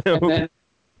 And then,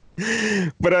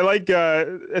 but I like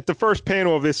at the first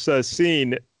panel of this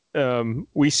scene,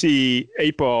 we see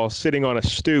 8-Ball sitting on a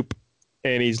stoop,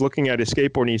 and he's looking at his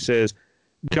skateboard, and he says,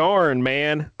 "Darn,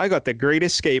 man, I got the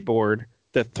greatest skateboard,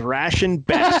 the thrashing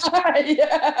best."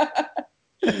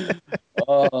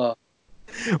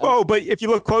 Oh, but if you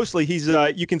look closely, he's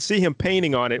you can see him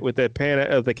painting on it with the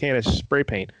can of spray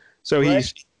paint. So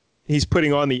he's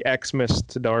putting on the Xmas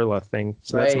to Darla thing.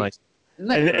 So that's nice.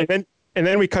 And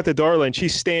then we cut to Darla, and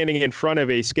she's standing in front of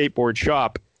a skateboard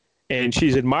shop, and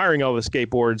she's admiring all the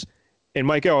skateboards. And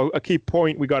Michael, a key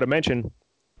point we got to mention,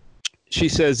 she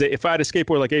says that if I had a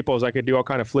skateboard like 8-Ball's, I could do all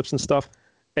kind of flips and stuff.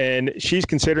 And she's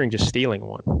considering just stealing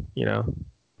one, you know?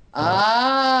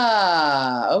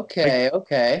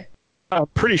 Okay. I'm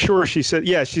pretty sure she said,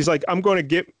 yeah, she's like, I'm going to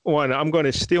get one. I'm going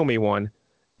to steal me one.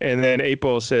 And then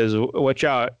 8-Ball says, watch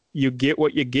out. You get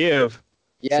what you give.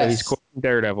 Yes. So he's quoting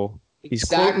Daredevil.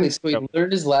 Exactly. So he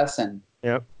learned his lesson.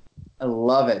 Yep. I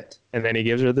love it. And then he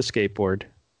gives her the skateboard.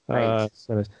 Right.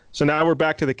 So now we're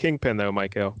back to the Kingpin, though,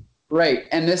 Michael. Right.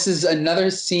 And this is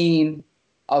another scene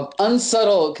of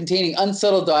containing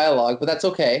unsubtle dialogue, but that's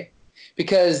okay.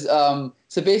 Because,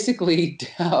 so basically,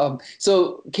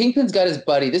 so Kingpin's got his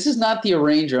buddy. This is not the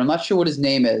arranger. I'm not sure what his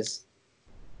name is,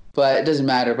 but it doesn't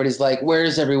matter. But he's like,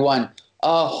 where's everyone?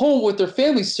 Home with their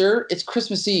family, sir. It's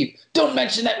Christmas Eve. Don't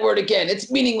mention that word again. It's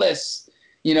meaningless.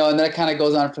 You know, and then it kind of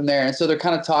goes on from there. And so they're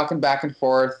kind of talking back and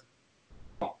forth.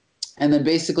 And then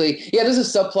basically, there's a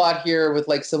subplot here with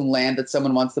like some land that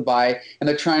someone wants to buy, and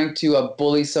they're trying to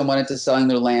bully someone into selling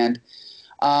their land.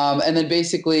 And then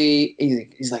basically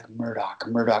he's like,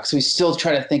 Murdoch. So he's still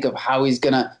trying to think of how he's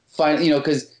going to find,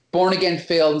 because Born Again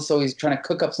failed, and so he's trying to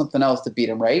cook up something else to beat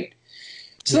him, right?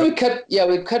 So then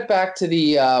we cut back to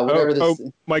the whatever this.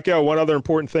 Oh, Michael, one other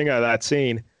important thing out of that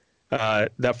scene,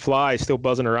 that fly is still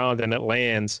buzzing around, and it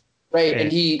lands. Right,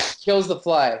 and he kills the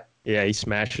fly. Yeah, he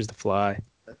smashes the fly.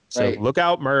 So look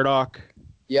out, Murdoch.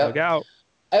 Yeah, look out.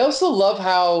 I also love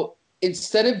how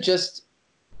instead of just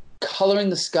coloring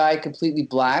the sky completely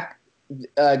black,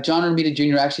 John Romita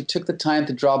Jr. actually took the time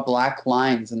to draw black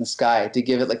lines in the sky to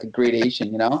give it like a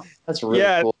gradation. That's really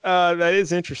cool. That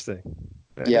is interesting.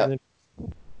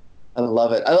 I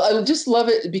love it. I just love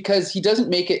it because he doesn't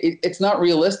make it. It's not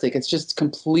realistic. It's just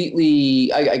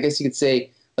completely, I guess you could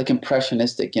say, like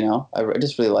impressionistic. I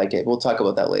just really like it. We'll talk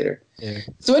about that later. Yeah.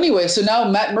 So anyway, now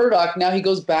Matt Murdock, now he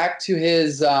goes back to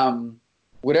his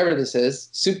whatever this is,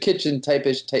 soup kitchen type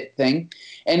thing,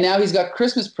 and now he's got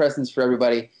Christmas presents for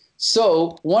everybody.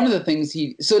 So one of the things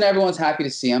so now everyone's happy to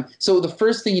see him. So the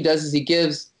first thing he does is he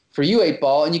gives for you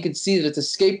 8-Ball, and you can see that it's a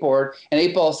skateboard. And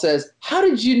 8-Ball says, "How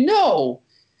did you know?"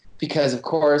 Because of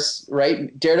course,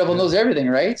 right? Daredevil knows everything,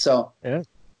 right? So yeah.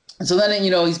 So then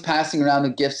he's passing around the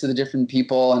gifts to the different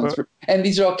people, and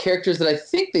these are all characters that I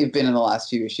think they've been in the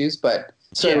last few issues. But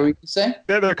sorry, what were you saying?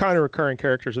 They're kind of recurring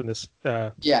characters in this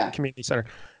community center.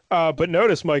 But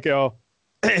notice, Michael,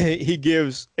 he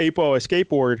gives 8-Ball a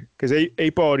skateboard because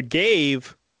 8-Ball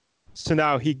gave, so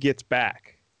now he gets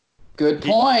back. Good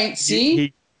point.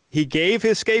 See, he gave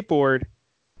his skateboard,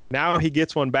 now he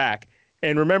gets one back.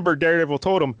 And remember, Daredevil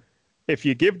told him, if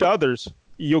you give to others,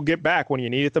 you'll get back when you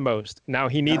need it the most. Now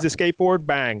he needs a skateboard.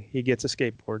 Bang, he gets a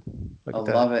skateboard.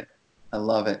 I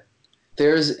love it.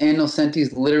 There's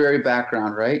Innocenti's literary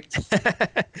background, right?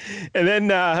 And then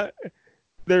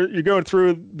you're going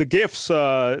through the gifts.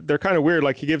 They're kind of weird.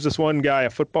 Like he gives this one guy a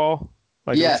football,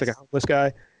 like he looks like a homeless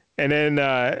guy. And then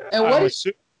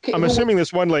I'm assuming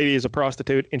this one lady is a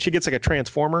prostitute, and she gets like a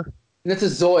transformer. And it's a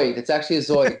Zoid. It's actually a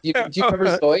Zoid. Do you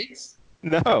remember Zoids?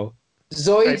 No.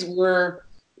 Zoids were...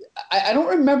 I don't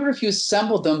remember if you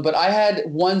assembled them, but I had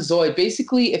one Zoid.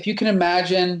 Basically, if you can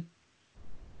imagine...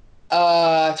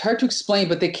 it's hard to explain,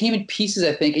 but they came in pieces,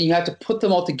 I think, and you had to put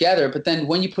them all together. But then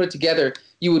when you put it together,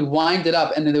 you would wind it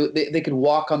up, and then they could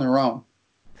walk on their own.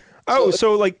 Oh,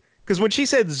 so like... Because when she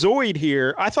said Zoid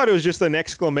here, I thought it was just an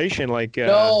exclamation, like...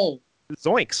 No.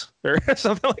 Zoinks or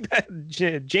something like that,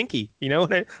 jinky,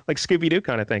 like Scooby-Doo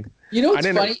kind of thing. What's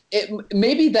funny?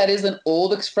 Maybe that is an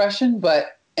old expression,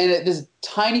 there's a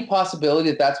tiny possibility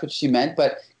that that's what she meant.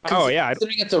 But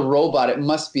considering it's a robot, it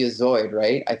must be a Zoid,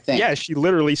 right? I think. Yeah, she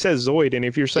literally says Zoid, and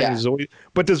if you're saying Zoid,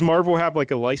 but does Marvel have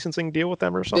like a licensing deal with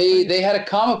them or something? They had a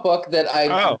comic book that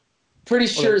pretty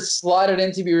sure it's slotted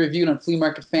in to be reviewed on Flea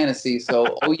Market Fantasy.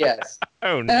 So, oh yes.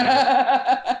 Oh no.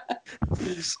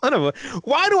 Son of a.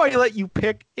 Why do I let you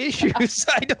pick issues?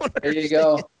 I don't understand. There you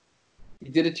go.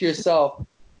 You did it to yourself.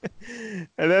 And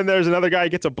then there's another guy who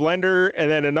gets a blender,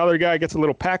 and then another guy gets a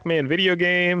little Pac-Man video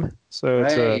game. So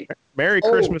it's a Merry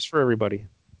Christmas for everybody.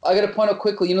 I got to point out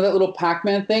quickly, you know that little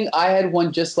Pac-Man thing? I had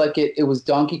one just like it. It was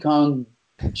Donkey Kong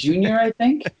Jr., I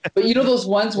think. But you know those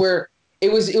ones where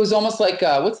it was almost like,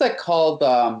 what's that called?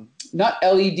 Not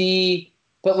LED,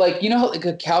 but like, you know, like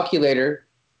a calculator.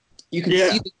 You can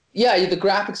see, the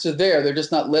graphics are there. They're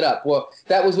just not lit up. Well,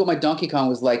 that was what my Donkey Kong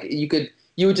was like. You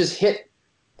would just hit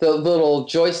the little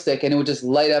joystick and it would just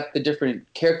light up the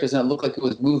different characters and it looked like it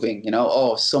was moving, you know?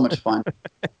 Oh, so much fun.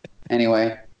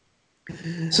 Anyway.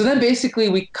 So then basically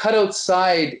we cut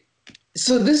outside.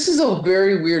 So this is a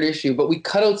very weird issue, but we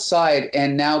cut outside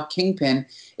and now Kingpin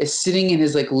is sitting in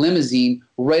his like limousine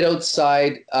right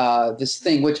outside this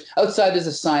thing, which outside there's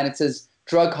a sign. It says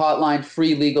drug hotline,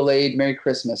 free legal aid, Merry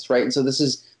Christmas, right? And so this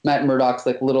is Matt Murdock's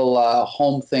like little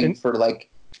home thing for like,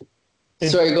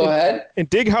 sorry, go ahead. And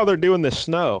dig how they're doing the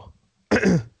snow.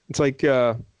 It's like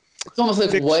it's almost like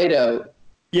whiteout.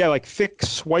 Yeah, like thick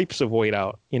swipes of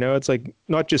whiteout. You know, it's like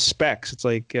not just specks. It's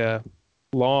like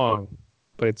long,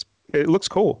 but it looks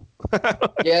cool.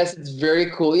 Yes, it's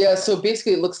very cool. Yeah, so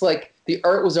basically it looks like the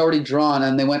art was already drawn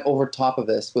and they went over top of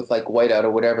this with like whiteout or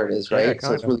whatever it is, right? Yeah,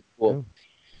 so it's really cool.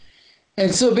 Yeah.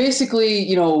 And so basically,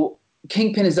 you know,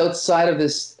 Kingpin is outside of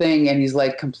this thing and he's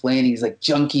like complaining. He's like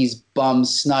junkies,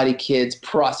 bums, snotty kids,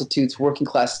 prostitutes, working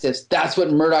class stiffs. That's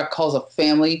what Murdock calls a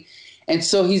family. And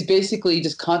so he's basically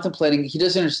just contemplating. He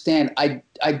doesn't understand.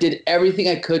 I did everything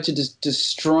I could to just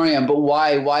destroy him, but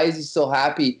why? Why is he still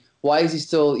happy? Why is he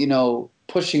still, you know,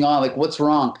 pushing on? Like, what's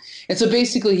wrong? And so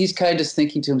basically he's kind of just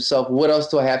thinking to himself, what else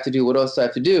do I have to do? What else do I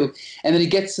have to do? And then he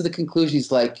gets to the conclusion.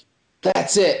 He's like,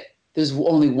 that's it. There's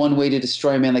only one way to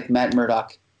destroy a man like Matt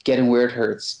Murdock. Get him where it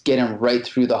hurts. Get him right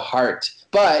through the heart.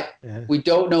 But we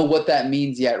don't know what that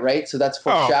means yet, right? So that's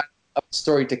foreshadowing of the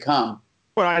story to come.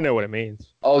 Well, I know what it means.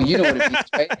 Oh, you know what it means,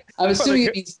 right? I'm assuming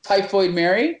it means Typhoid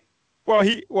Mary.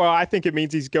 Well, I think it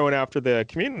means he's going after the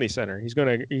community center. He's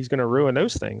gonna ruin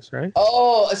those things, right?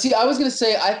 Oh, see, I was gonna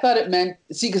say I thought it meant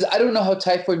because I don't know how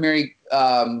Typhoid Mary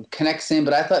connects in,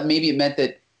 but I thought maybe it meant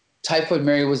that Typhoid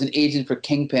Mary was an agent for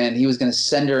Kingpin, and he was gonna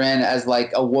send her in as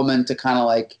like a woman to kind of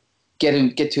like get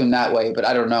to him that way. But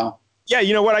I don't know. Yeah,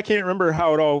 you know what? I can't remember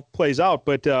how it all plays out,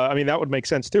 but I mean, that would make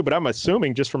sense too. But I'm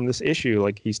assuming just from this issue,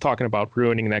 like he's talking about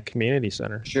ruining that community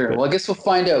center. Sure. But, well, I guess we'll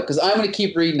find out because I'm going to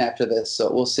keep reading after this, so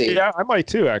we'll see. Yeah, I might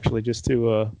too, actually, just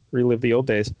to relive the old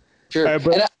days. Sure.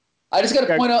 And I just got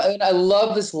to point out, and I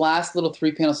love this last little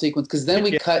 3-panel sequence because then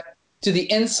we cut to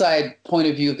the inside point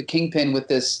of view of the Kingpin with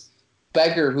this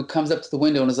beggar who comes up to the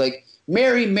window and is like,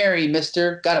 "Mary, Mary,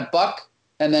 mister, got a buck?"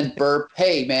 And then burp,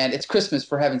 "Hey, man, it's Christmas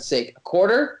for heaven's sake. A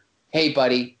quarter? Hey,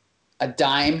 buddy, a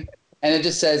dime," and it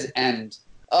just says "end."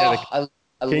 Oh, I love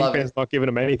it. Kingpin's not giving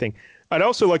him anything. I'd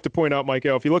also like to point out,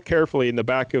 Michael, if you look carefully in the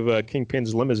back of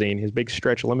Kingpin's limousine, his big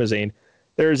stretch limousine,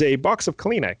 there's a box of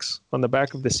Kleenex on the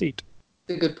back of the seat.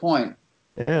 That's a good point.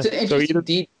 Yeah. It's an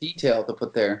interesting detail to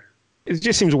put there. It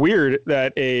just seems weird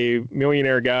that a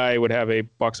millionaire guy would have a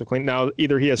box of Kleenex. Now,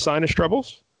 either he has sinus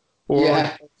troubles or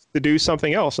to do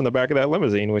something else in the back of that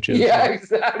limousine, which is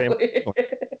exactly.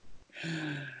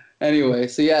 Anyway,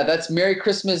 so yeah, that's Merry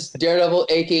Christmas Daredevil,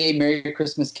 a.k.a. Merry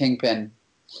Christmas Kingpin.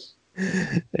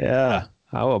 Yeah,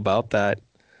 how about that?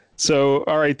 So,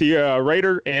 all right, the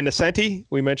writer, Ann Nocenti,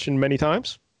 we mentioned many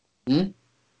times.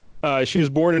 Mm-hmm. She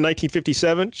was born in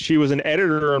 1957. She was an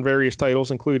editor on various titles,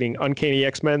 including Uncanny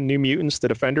X-Men, New Mutants, The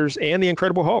Defenders, and The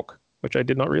Incredible Hulk, which I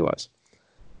did not realize.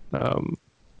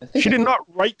 She did not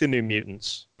write the New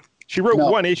Mutants. She wrote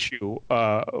one issue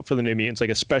for the New Mutants, like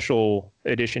a special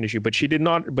edition issue, but she did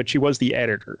not. But she was the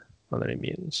editor on the New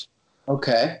Mutants.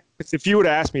 Okay. If you would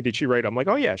have asked me, did she write? I'm like,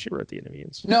 oh yeah, she wrote the New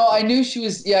Mutants. No, I knew she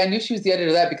was. Yeah, I knew she was the editor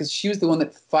of that because she was the one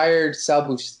that fired Sal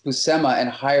Buscema and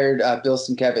hired Bill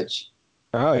Sienkiewicz.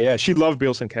 Oh yeah, she loved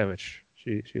Bill Sienkiewicz.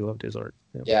 She loved his art.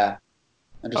 Yeah,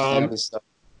 understandably so.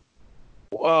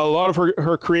 A lot of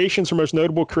her creations, her most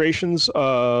notable creations,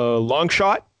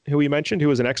 Longshot, who we mentioned, who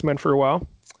was an X-Men for a while.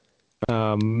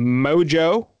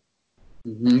 Mojo,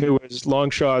 who was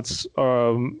Longshot's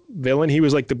villain. He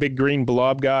was like the big green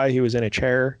blob guy who was in a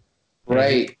chair.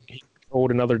 Right. He controlled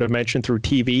another dimension through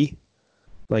TV.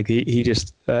 Like he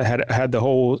just had the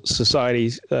whole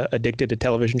society addicted to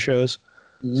television shows.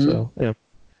 Mm-hmm. So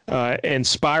yeah. And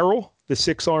Spiral, the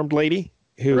 6-armed lady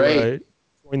who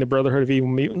joined the Brotherhood of Evil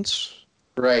Mutants.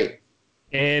 Right.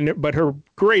 But her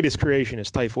greatest creation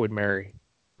is Typhoid Mary.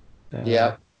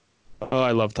 Yeah. Oh,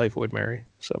 I love Typhoid Mary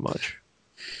so much.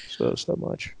 So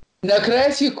much. Now, could I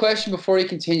ask you a question before you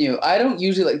continue? I don't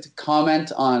usually like to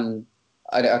comment on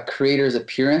a creator's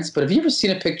appearance, but have you ever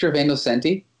seen a picture of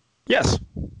Innocenti? Yes.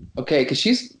 Okay, because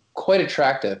she's quite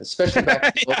attractive, especially back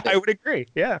in the yeah, I would agree.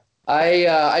 Yeah.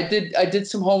 I did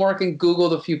some homework and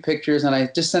Googled a few pictures, and I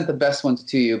just sent the best ones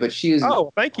to you. But she is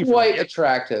thank you quite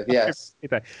attractive. Yes.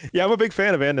 Yeah, I'm a big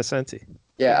fan of Innocenti.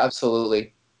 Yeah,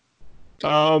 absolutely.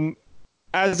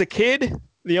 As a kid,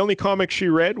 the only comic she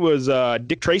read was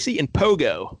Dick Tracy and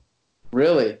Pogo.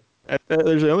 Really?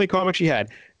 There's the only comic she had.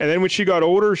 And then when she got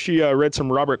older, she read some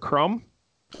Robert Crumb.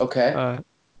 Okay.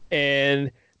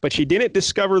 But she didn't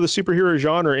discover the superhero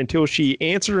genre until she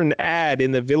answered an ad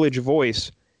in the Village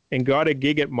Voice and got a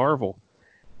gig at Marvel.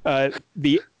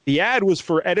 The ad was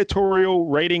for editorial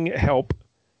writing help,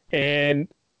 and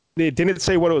it didn't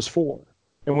say what it was for.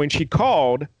 And when she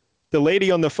called, the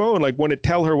lady on the phone wouldn't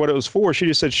tell her what it was for. She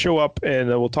just said, "Show up, and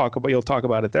you'll talk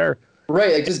about it there."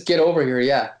 Right, like just get over here,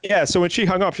 yeah. Yeah. So when she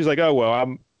hung up, she's like, "Oh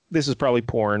well, this is probably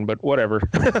porn, but whatever."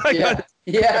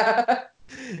 Yeah.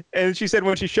 And she said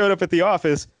when she showed up at the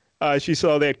office, she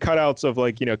saw they had cutouts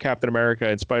of Captain America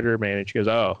and Spider-Man, and she goes,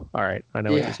 "Oh, all right, I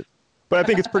know what this is." But I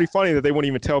think it's pretty funny that they wouldn't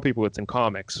even tell people it's in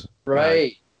comics.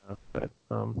 Right.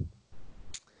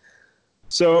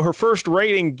 So her first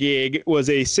writing gig was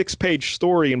a 6-page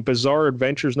story in Bizarre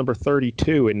Adventures number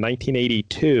 32 in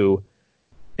 1982.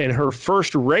 And her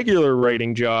first regular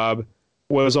writing job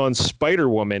was on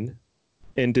Spider-Woman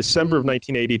in December of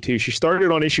 1982. She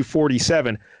started on issue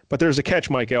 47, but there's a catch,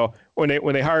 Michael. When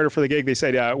they hired her for the gig, they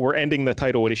said, we're ending the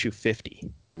title at issue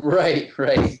 50. Right.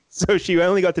 So she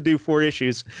only got to do 4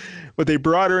 issues, but they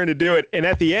brought her in to do it. And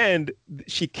at the end,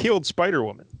 she killed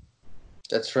Spider-Woman.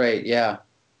 That's right, yeah.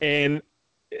 And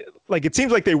it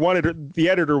seems like the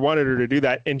editor wanted her to do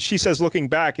that. And she says, looking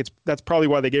back, that's probably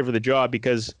why they gave her the job,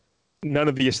 because none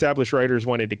of the established writers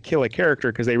wanted to kill a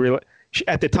character, because they realized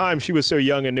at the time she was so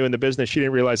young and new in the business, she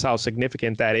didn't realize how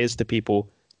significant that is to people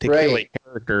to kill a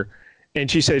character. And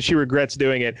she said she regrets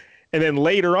doing it. And then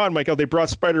later on, Michael, they brought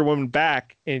Spider-Woman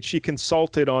back, and she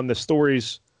consulted on the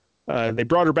stories. They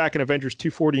brought her back in Avengers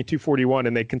 240 and 241,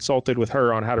 and they consulted with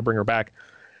her on how to bring her back.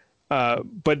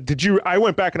 But I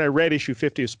went back and I read issue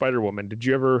 50 of Spider-Woman. Did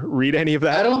you ever read any of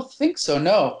that? I don't think so.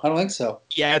 No, I don't think so.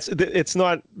 Yeah, it's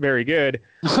not very good.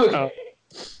 Okay.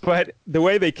 But the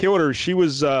way they killed her, she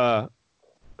was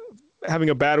having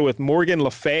a battle with Morgan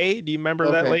Le Fay. Do you remember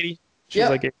that lady? She's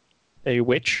like a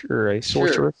witch or a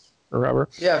sorceress or whatever.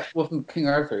 Yeah, from King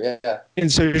Arthur, yeah.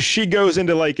 And so she goes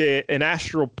into an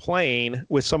astral plane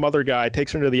with some other guy,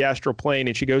 takes her into the astral plane,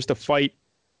 and she goes to fight.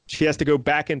 She has to go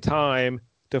back in time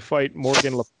to fight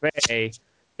Morgan Le Fay.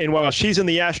 And while she's in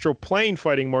the astral plane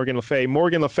fighting Morgan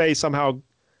Le Fay somehow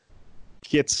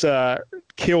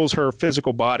kills her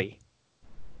physical body.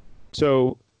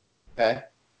 So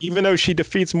even though she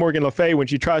defeats Morgan Le Fay, when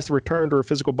she tries to return to her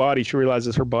physical body, she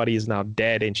realizes her body is now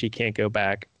dead and she can't go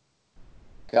back.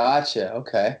 Gotcha.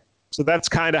 Okay. So that's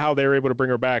kind of how they were able to bring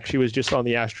her back. She was just on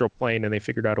the astral plane, and they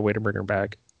figured out a way to bring her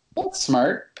back. That's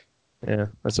smart. Yeah,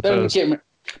 I suppose.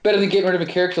 Better than getting rid of a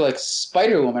character like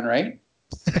Spider-Woman, right?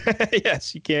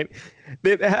 Yes, you can't.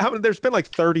 There's been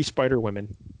 30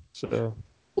 Spider-Women. So.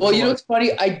 Well, you know what's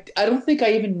funny? I don't think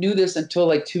I even knew this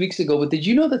until 2 weeks ago, but did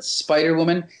you know that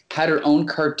Spider-Woman had her own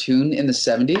cartoon in the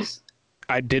 70s?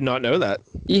 I did not know that.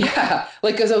 Yeah,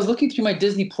 as I was looking through my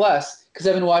Disney Plus, because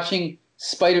I've been watching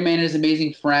Spider-Man and His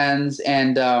Amazing Friends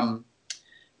and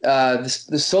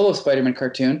the solo Spider-Man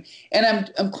cartoon,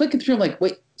 and I'm clicking through. I'm like,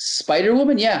 wait,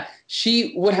 Spider-Woman? Yeah,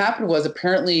 what happened was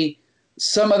apparently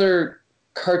some other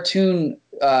cartoon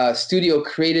studio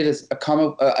created a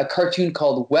cartoon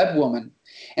called Web Woman,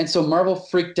 and so Marvel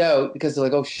freaked out because they're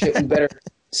like, oh shit, we better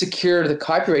secure the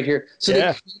copyright here. So they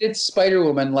created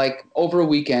Spider-Woman over a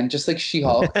weekend, just like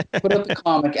She-Hulk, put out the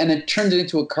comic, and then turned it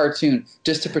into a cartoon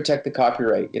just to protect the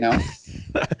copyright,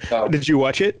 So, did you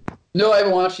watch it? No, I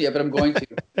haven't watched it yet, but I'm going to.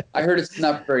 I heard it's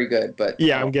not very good, but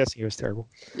yeah, I'm guessing it was terrible.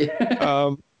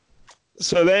 Yeah.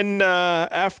 So then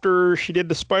after she did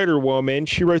the Spider-Woman,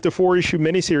 she wrote the 4-issue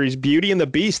miniseries Beauty and the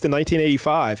Beast in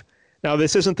 1985. Now,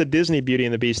 this isn't the Disney Beauty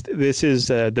and the Beast. This is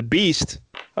the Beast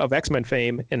of X-Men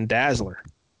fame and Dazzler.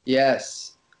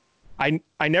 Yes. I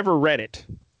never read it.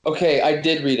 Okay, I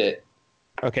did read it.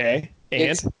 Okay, and?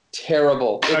 It's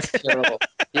terrible. It's terrible.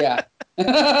 Yeah.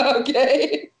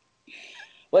 Okay.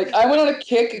 I went on a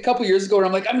kick a couple years ago where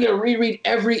I'm like, I'm going to reread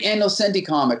every Ann Nocenti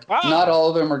comic. Wow. Not all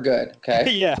of them are good, okay?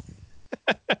 Yeah.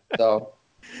 So...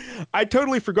 I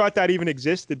totally forgot that even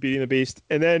existed, Beauty and the Beast.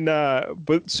 And then,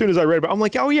 but as soon as I read about it, I'm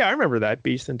like, oh, yeah, I remember that,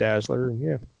 Beast and Dazzler.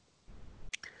 Yeah.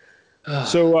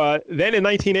 So then in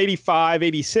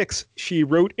 1985-86, she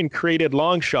wrote and created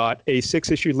Longshot, a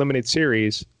 6-issue limited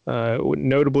series.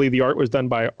 Notably, the art was done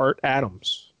by Art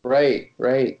Adams. Right.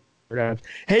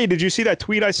 Hey, did you see that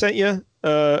tweet I sent you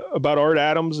about Art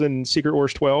Adams and Secret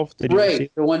Wars 12? Did you see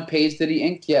it? The one page that he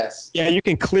inked, yes. Yeah, you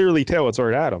can clearly tell it's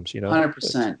Art Adams,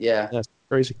 100%, yeah. That's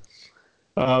crazy.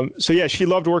 So yeah, she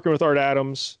loved working with Art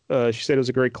Adams. She said it was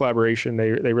a great collaboration.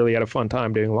 They really had a fun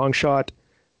time doing Longshot.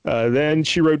 Then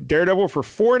she wrote Daredevil for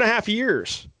 4.5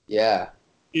 years. Yeah.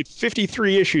 It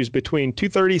 53 issues between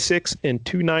 236 and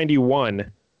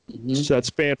 291. Mm-hmm. So that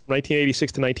spanned from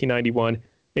 1986 to 1991.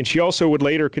 And she also would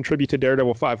later contribute to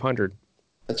Daredevil 500.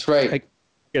 That's right. I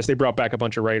guess they brought back a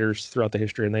bunch of writers throughout the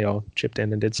history, and they all chipped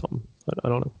in and did something. I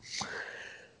don't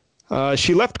know.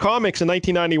 She left comics in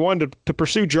 1991 to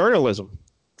pursue journalism.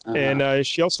 And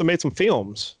she also made some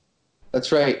films.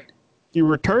 That's right. She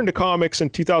returned to comics in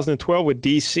 2012 with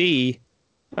DC.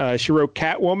 She wrote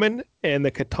Catwoman and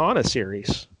the Katana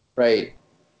series. Right.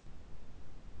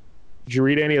 Did you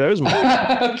read any of those?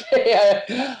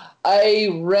 Okay. I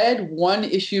read one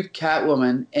issue of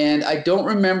Catwoman, and I don't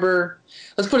remember.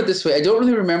 Let's put it this way. I don't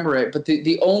really remember it, but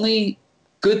the only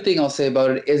good thing I'll say about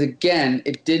it is, again,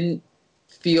 it didn't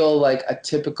feel like a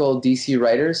typical DC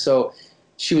writer. So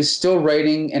she was still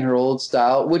writing in her old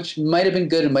style, which might have been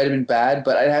good and might have been bad,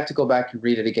 but I'd have to go back and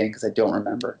read it again because I don't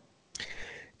remember.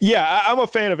 Yeah, I'm a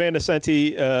fan of Ann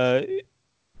Nocenti.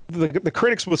 The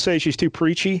critics will say she's too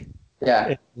preachy.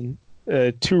 Yeah. And,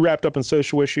 too wrapped up in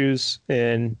social issues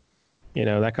and,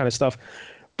 that kind of stuff.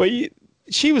 But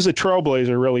she was a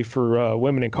trailblazer, really, for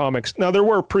women in comics. Now, there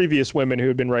were previous women who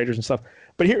had been writers and stuff.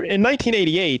 But here in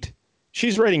 1988,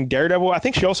 she's writing Daredevil. I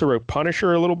think she also wrote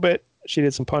Punisher a little bit. She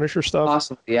did some Punisher stuff.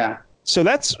 Awesome, yeah. So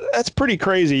that's pretty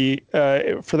crazy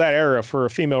for that era for a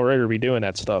female writer to be doing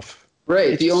that stuff.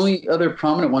 Right. The only other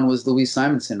prominent one was Louise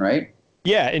Simonson, right?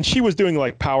 Yeah, and she was doing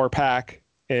like Power Pack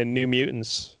and New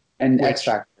Mutants. And X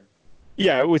Factor.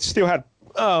 Yeah, which still had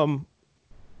a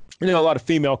lot of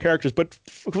female characters, but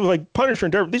like Punisher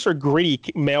and Daredevil, these are gritty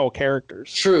male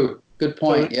characters. True. Good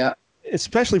point, yeah.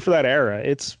 Especially for that era.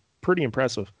 It's pretty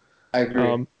impressive. I agree.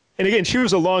 And again, she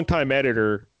was a longtime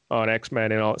editor on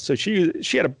X-Men and all, so she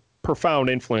had a profound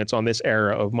influence on this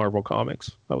era of Marvel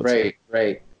Comics. I would say.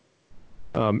 Right.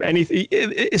 And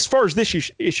as far as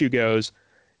this issue goes,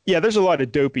 yeah, there's a lot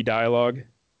of dopey dialogue,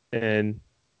 and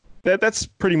that's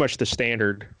pretty much the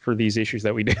standard for these issues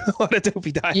that we do. A lot of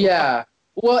dopey dialogue. Yeah.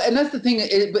 Well, and that's the thing.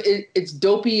 It's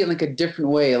dopey in like a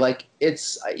different way. Like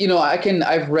it's,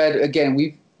 I've read, again,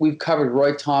 we've covered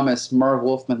Roy Thomas, Marv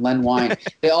Wolfman, Len Wein.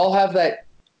 They all have that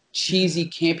cheesy,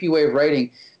 campy way of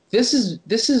writing. This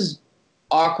is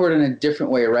awkward in a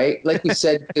different way, right? Like we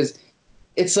said, because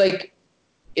it's like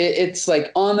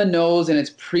on the nose and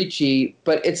it's preachy,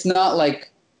 but it's not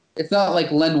like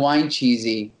Len Wein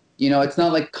cheesy. It's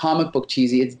not like comic book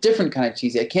cheesy. It's different kind of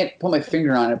cheesy. I can't put my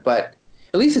finger on it, but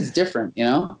at least it's different,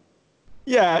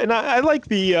 Yeah, and I like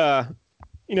the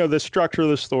the structure of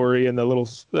the story and the little,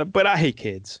 but I hate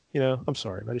kids. I'm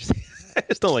sorry, I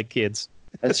just don't like kids.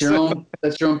 That's your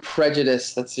own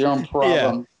prejudice. That's your own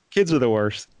problem. Yeah, kids are the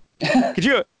worst. Could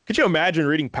you imagine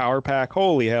reading Power Pack?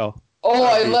 Holy hell! Oh,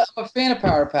 I'm a fan of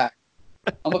Power Pack.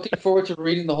 I'm looking forward to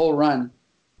reading the whole run.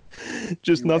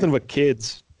 Just nothing but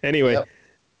kids. Anyway, yep.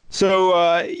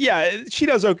 So she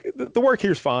does okay. The work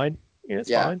here's fine. It's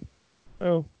fine.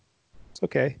 Oh, it's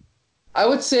okay. I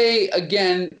would say,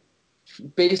 again,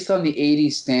 based on the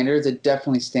 80s standards, it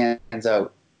definitely stands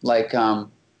out. Like,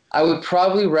 I would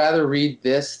probably rather read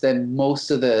this than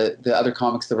most of the other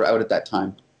comics that were out at that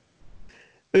time.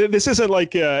 This isn't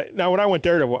like, now when I went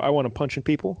Daredevil, I want to punching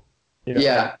people.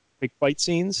 Yeah. Like fight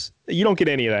scenes. You don't get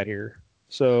any of that here.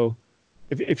 So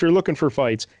if you're looking for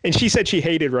fights, and she said she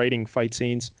hated writing fight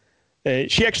scenes.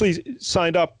 She actually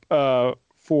signed up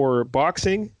for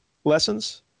boxing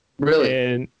lessons. Really?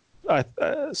 And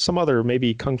some other,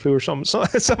 maybe kung fu or some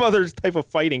other type of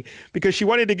fighting, because she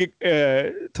wanted to get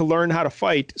to learn how to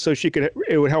fight so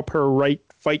it would help her write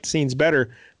fight scenes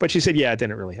better. But she said, yeah, it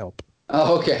didn't really help.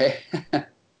 Oh, okay.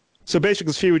 So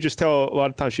basically, she would just tell, a lot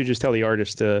of times she'd just tell the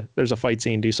artist there's a fight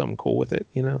scene, do something cool with it,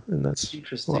 and that's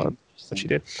interesting. A lot of what she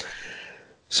did.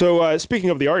 So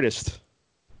speaking of the artist,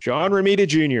 John Romita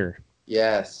Jr.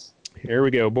 Yes. Here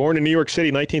we go. Born in New York City,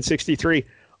 1963.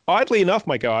 Oddly enough,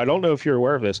 Michael, I don't know if you're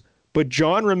aware of this, but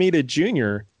John Romita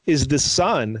Jr. is the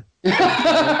son of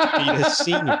John Romita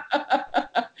Sr.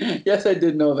 Yes, I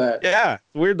did know that. Yeah.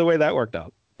 Weird the way that worked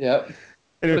out. Yep.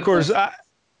 And of course,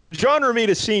 John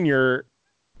Romita Sr.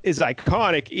 is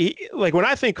iconic. Like when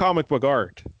I think comic book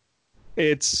art,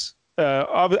 it's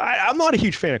I'm not a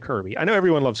huge fan of Kirby. I know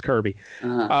everyone loves Kirby,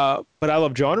 but I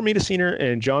love John Romita Sr.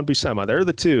 and John Buscema. They're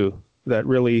the two that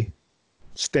really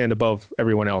stand above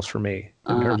everyone else for me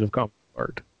in terms of comic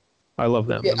art. I love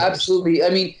them. Yeah, absolutely. I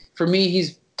mean, for me,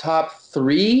 he's top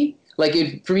 3. Like,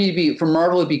 for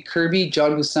Marvel, it'd be Kirby,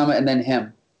 John Buscema, and then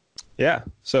him. Yeah.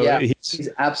 So yeah, he's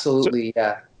absolutely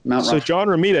Mount So John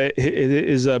Romita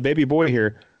is a baby boy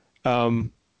here.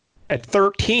 At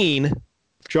 13,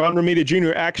 John Romita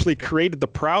Jr. actually created the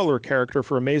Prowler character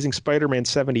for Amazing Spider-Man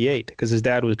 78 because his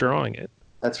dad was drawing it.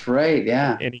 That's right.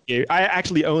 Yeah. And I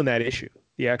actually own that issue.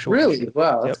 The actual really issue.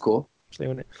 Wow, that's cool. Actually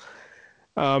own it.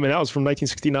 And that was from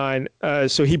 1969.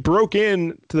 So he broke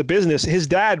into the business. His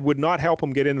dad would not help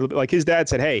him get into his dad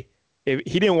said, hey, if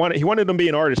he didn't want it, he wanted him to be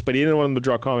an artist, but he didn't want him to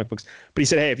draw comic books. But he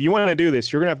said, hey, if you want to do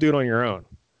this, you're going to have to do it on your own.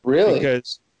 Really?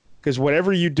 Because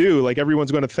whatever you do, like,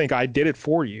 everyone's going to think I did it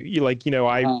for you.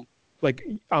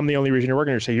 I'm the only reason you're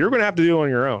working here. So you're going to have to do it on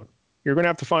your own. You're going to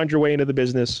have to find your way into the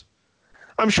business.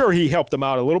 I'm sure he helped them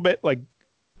out a little bit, like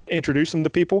introduce them to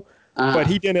people, but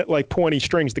he didn't like pull any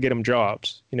strings to get them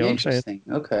jobs. You know what I'm saying? Interesting.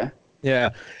 Okay.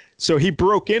 Yeah. So he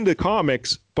broke into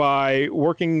comics by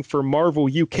working for Marvel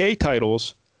UK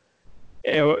titles.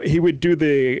 He would do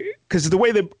because the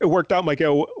way that it worked out, Mike,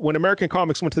 when American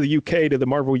Comics went to the UK, to the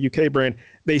Marvel UK brand,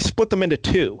 they split them into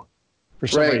 2 for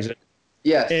some reason.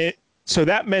 Yes. And so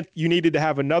that meant you needed to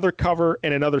have another cover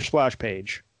and another splash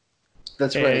page.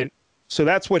 That's right. So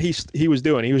that's what he was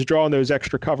doing. He was drawing those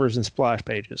extra covers and splash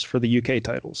pages for the UK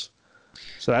titles.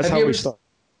 So that's how we started.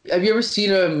 Have you ever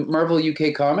seen a Marvel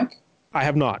UK comic? I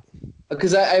have not.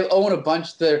 Because I own a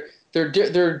bunch. They're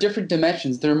different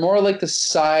dimensions. They're more like the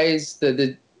size,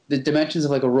 the dimensions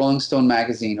of like a Rolling Stone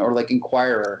magazine or like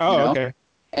Inquirer. Oh, you know? Okay.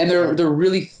 And they're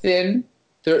really thin.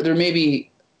 They're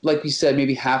maybe, like we said,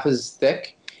 maybe half as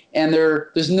thick. And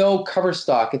there's no cover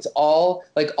stock. It's all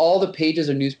the pages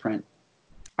are newsprint.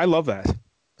 I love that.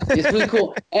 It's really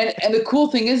cool. And the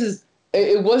cool thing is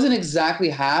it wasn't exactly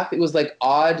half. It was like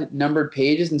odd numbered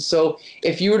pages. And so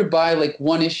if you were to buy like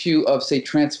one issue of, say,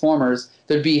 Transformers,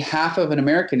 there'd be half of an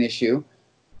American issue.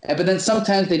 But then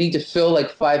sometimes they need to fill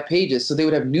like 5 pages. So they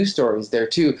would have news stories there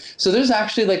too. So there's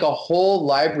actually like a whole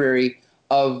library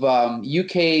of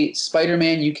UK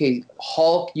Spider-Man, UK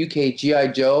Hulk, UK G.I.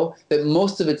 Joe, that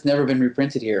most of it's never been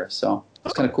reprinted here. So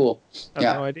it's kind of cool. I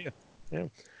have no idea. Yeah.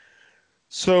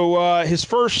 So his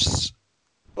first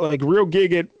real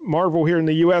gig at Marvel here in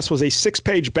the U.S. was a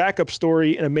 6-page backup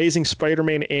story in Amazing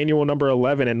Spider-Man Annual number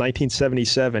 11 in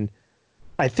 1977.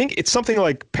 I think it's something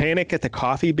like Panic at the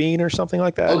Coffee Bean or something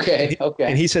like that. Okay.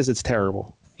 And he says it's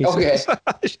terrible. Says,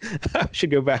 I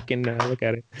should go back and look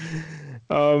at it.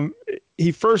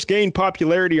 He first gained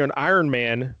popularity on Iron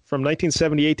Man from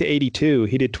 1978 to 82.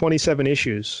 He did 27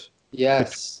 issues.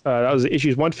 Yes. That was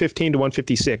issues 115 to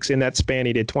 156. In that span,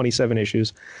 he did 27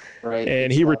 issues. Right.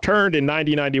 And he returned in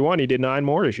 1991. He did 9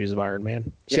 more issues of Iron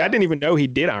Man. See, I didn't even know he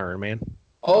did Iron Man.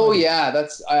 Oh, yeah.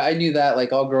 I knew that,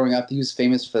 like, all growing up. He was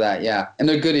famous for that, yeah. And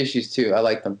they're good issues, too. I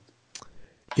like them.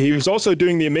 He was also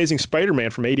doing The Amazing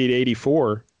Spider-Man from 80 to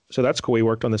 84. So that's cool. He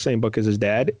worked on the same book as his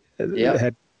dad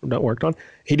had not worked on.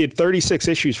 He did 36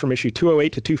 issues from issue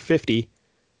 208 to 250.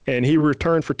 And he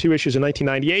returned for 2 issues in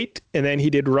 1998. And then he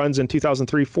did runs in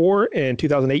 2003, 4, and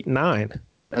 2008 and 9.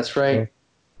 That's right.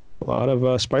 So, a lot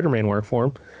of Spider-Man work for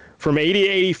him. From 80 to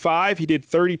 85, he did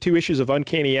 32 issues of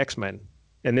Uncanny X-Men.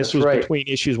 And this was between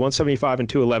issues 175 and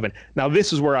 211. Now,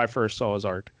 this is where I first saw his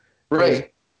art.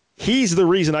 Right. He's the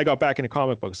reason I got back into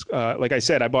comic books. Like I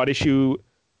said, I bought issue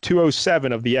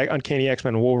 207 of the Uncanny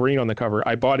X-Men, Wolverine on the cover.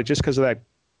 I bought it just because of that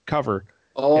cover.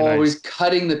 Oh, he's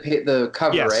cutting the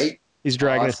cover, right? He's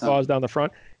dragging his claws down the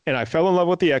front. And I fell in love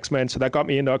with the X-Men, so that got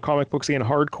me into comic books again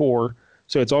hardcore.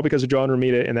 So it's all because of John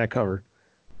Romita and that cover.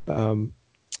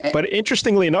 But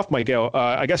interestingly enough, Miguel,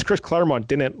 I guess Chris Claremont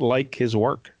didn't like his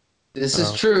work. This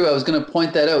is true. I was going to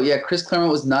point that out. Yeah, Chris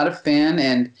Claremont was not a fan,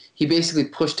 and he basically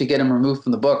pushed to get him removed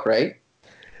from the book, right?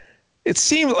 It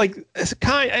seemed like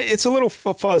it's a little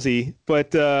fuzzy,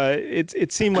 but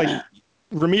it seemed like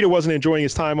Romita wasn't enjoying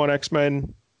his time on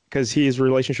X-Men because his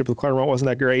relationship with Claremont wasn't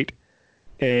that great.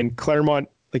 And Claremont,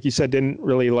 like you said, didn't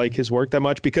really like his work that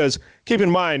much because, keep in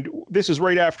mind, this is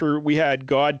right after we had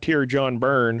God tier John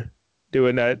Byrne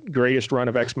doing that greatest run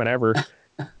of X-Men ever.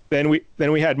 Then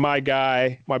we had my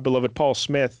beloved Paul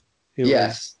Smith, who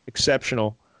was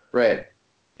exceptional. Right.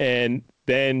 And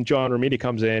then John Romita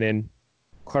comes in and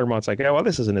Claremont's like, yeah, well,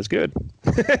 this isn't as good.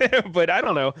 But I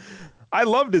don't know. I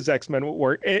loved his X-Men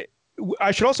work.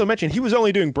 I should also mention he was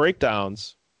only doing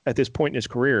breakdowns at this point in his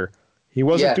career. He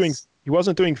wasn't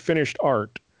doing finished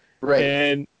art. Right.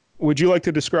 And would you like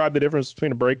to describe the difference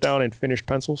between a breakdown and finished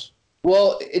pencils?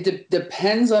 Well, it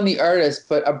depends on the artist,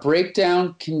 but a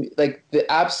breakdown can, like, the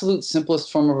absolute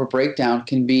simplest form of a breakdown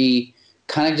can be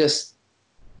kind of just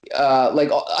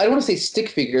like, I don't want to say stick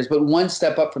figures, but one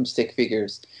step up from stick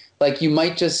figures. Like, you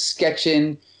might just sketch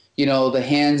in, the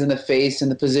hands and the face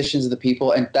and the positions of the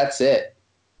people, and that's it.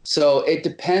 So it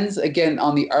depends, again,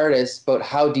 on the artist about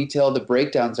how detailed the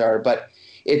breakdowns are, but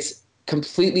it's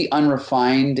completely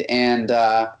unrefined, and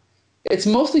it's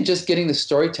mostly just getting the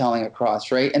storytelling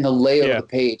across, right? And the layout of the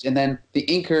page. And then the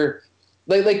inker,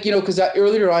 because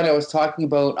earlier on I was talking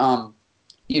about,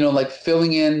 like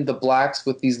filling in the blacks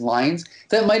with these lines.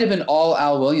 That might have been all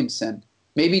Al Williamson.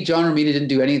 Maybe John Romita didn't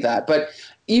do any of that. But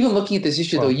even looking at this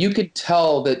issue, though, you could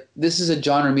tell that this is a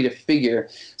John Romita figure.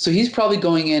 So he's probably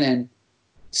going in and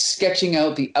sketching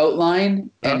out the outline,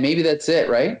 and maybe that's it,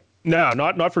 right? No,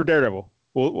 not for Daredevil.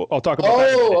 I'll talk about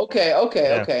that. Oh,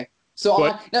 okay.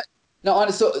 So now,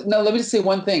 let me just say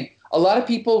one thing. A lot of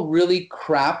people really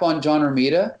crap on John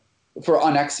Romita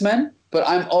on X-Men, but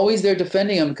I'm always there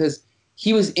defending him because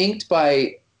he was inked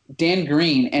by Dan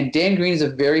Green, and Dan Green is a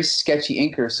very sketchy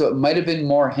inker, so it might have been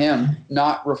more him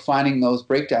not refining those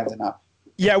breakdowns enough.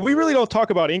 Yeah, we really don't talk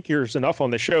about inkers enough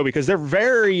on the show because they're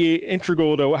very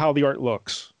integral to how the art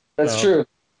looks. That's true.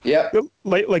 Yeah.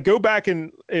 Like go back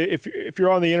and if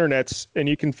you're on the internets and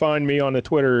you can find me on the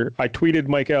Twitter, I tweeted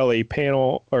Mike Ellie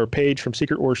panel or page from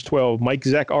Secret Wars 12, Mike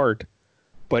Zeck art,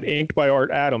 but inked by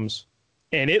Art Adams,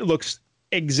 and it looks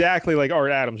exactly like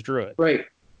Art Adams drew it. Right.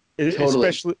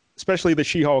 Totally. Especially the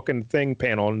She-Hulk and Thing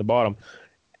panel on the bottom.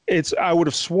 I would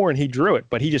have sworn he drew it,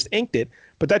 but he just inked it.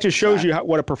 But that just shows you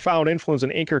what a profound influence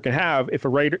an inker can have if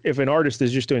an artist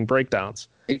is just doing breakdowns.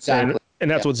 Exactly. And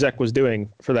that's what Zeck was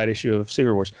doing for that issue of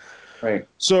Secret Wars. Right.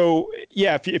 So,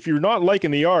 yeah, if you're not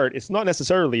liking the art, it's not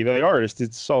necessarily the artist.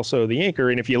 It's also the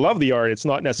inker. And if you love the art, it's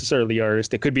not necessarily the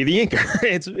artist. It could be the inker.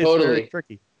 It's totally very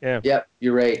tricky. Yeah. Yep,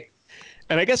 you're right.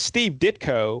 And I guess Steve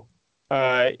Ditko,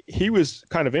 he was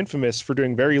kind of infamous for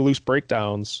doing very loose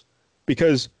breakdowns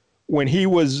because when he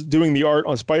was doing the art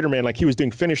on Spider-Man, like he was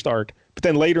doing finished art, but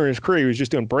then later in his career, he was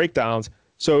just doing breakdowns.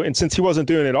 So, and since he wasn't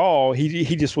doing it all,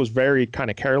 he just was very kind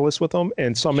of careless with them.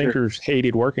 And some inkers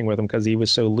hated working with him because he was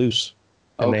so loose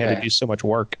and they had to do so much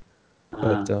work.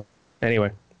 But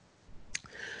anyway.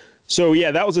 So,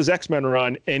 yeah, that was his X-Men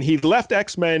run. And he left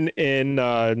X-Men in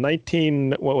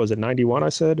 91, I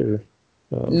said? Or,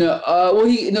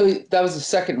 that was the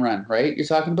second run, right? You're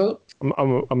talking about?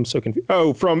 I'm so confused.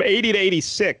 Oh, from 80 to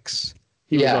 86,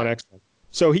 he was on X-Men.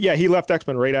 So, he left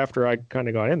X-Men right after I kind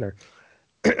of got in there.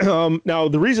 Now,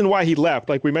 the reason why he left,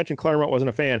 like we mentioned, Claremont wasn't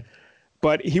a fan,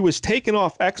 but he was taken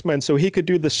off X-Men so he could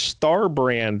do the Star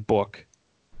Brand book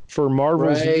for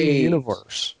Marvel's New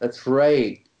Universe. That's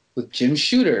right, with Jim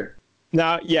Shooter.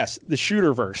 Now, yes, the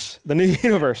Shooterverse, the New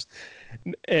Universe.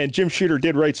 And Jim Shooter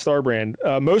did write Star Brand.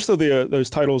 Most of those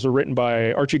titles are written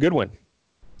by Archie Goodwin.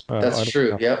 That's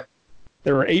true, yep.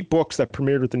 There were 8 books that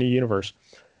premiered with the New Universe.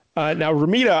 Now,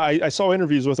 Romita, I saw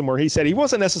interviews with him where he said he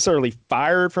wasn't necessarily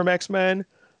fired from X-Men,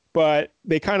 but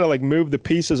they kind of like moved the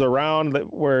pieces around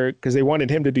because they wanted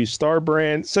him to do Star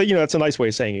Brand. So, that's a nice way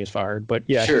of saying he was fired. But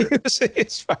yeah, sure.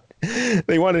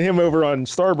 They wanted him over on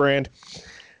Star Brand.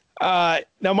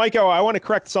 Now, Michael, I want to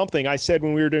correct something I said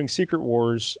when we were doing Secret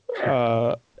Wars.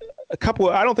 I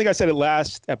don't think I said it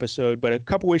last episode, but a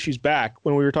couple issues back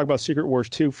when we were talking about Secret Wars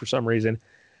 2 for some reason,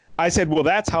 I said, well,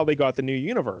 that's how they got the New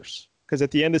Universe. Because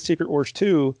at the end of Secret Wars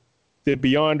 2, the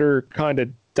Beyonder kind of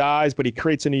dies, but he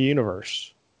creates a new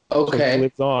universe. Okay. So he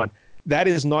lives on. That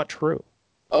is not true.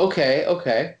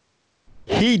 Okay.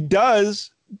 He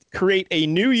does create a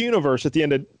new universe at the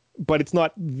end but it's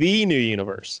not the new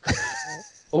universe.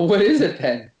 Well, what is it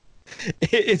then?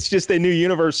 It's just a new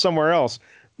universe somewhere else,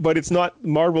 but it's not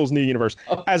Marvel's new universe.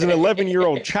 Okay. As an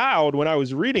 11-year-old child, when I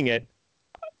was reading it,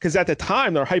 because at the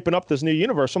time they're hyping up this new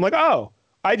universe, I'm like, oh,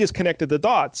 I just connected the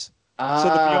dots. So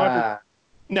the Beyonder,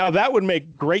 now that would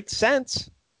make great sense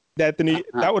that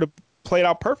that would have played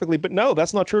out perfectly, but no,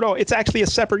 that's not true at all. It's actually a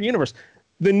separate universe.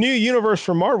 The new universe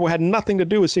from Marvel had nothing to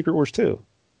do with Secret Wars 2.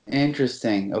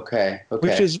 Interesting. Okay.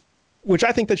 Which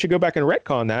I think they should go back and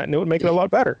retcon that, and it would make it a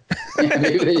lot better. Yeah,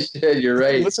 maybe they should. You're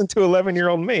right. Listen to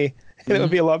 11-year-old me, and it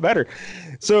would be a lot better.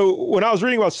 So when I was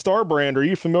reading about Star Brand, are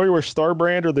you familiar with Star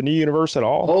Brand or the New Universe at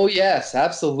all? Oh, yes,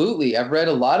 absolutely. I've read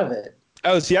a lot of it.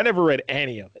 Oh, see, I never read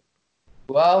any of it.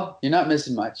 Well, you're not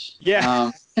missing much.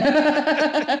 Yeah.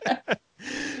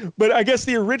 But I guess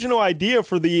the original idea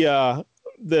for the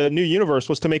New Universe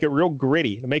was to make it real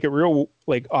gritty, to make it real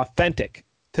like authentic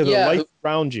to the life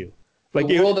around you. Like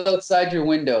the world outside your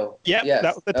window. Yeah, yes,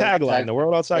 that was the tagline, the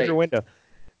world outside your window.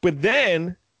 But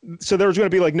then, so there was going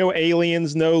to be like no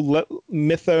aliens, no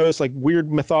mythos, like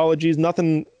weird mythologies,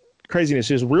 nothing craziness.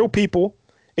 Just real people,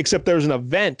 except there's an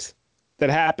event that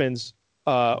happens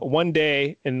one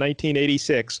day in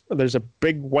 1986. There's a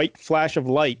big white flash of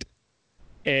light,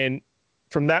 and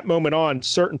from that moment on,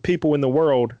 certain people in the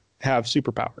world have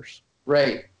superpowers.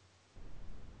 Right.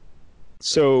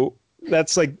 So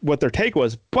that's like what their take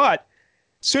was. But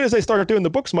as soon as they started doing the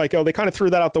books, Michael, they kind of threw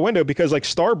that out the window because like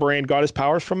Starbrand got his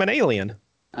powers from an alien.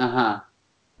 Uh-huh.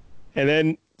 And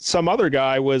then some other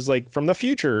guy was like from the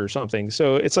future or something.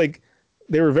 So it's like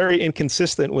they were very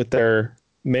inconsistent with their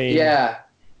main. Yeah.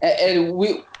 And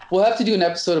we'll have to do an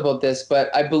episode about this,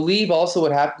 but I believe also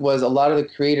what happened was a lot of the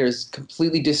creators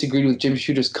completely disagreed with Jim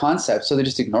Shooter's concept, so they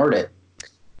just ignored it.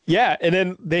 Yeah, and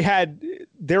then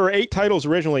there were 8 titles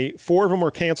originally. 4 of them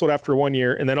were canceled after 1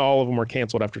 year, and then all of them were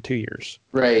canceled after 2 years.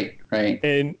 Right.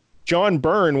 And John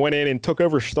Byrne went in and took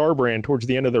over Starbrand towards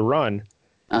the end of the run.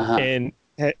 Uh-huh. And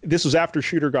this was after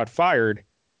Shooter got fired,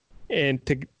 and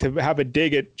to have a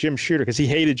dig at Jim Shooter because he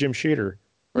hated Jim Shooter.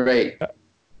 Right.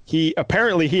 He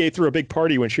threw a big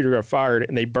party when Shooter got fired,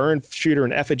 and they burned Shooter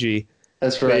in effigy.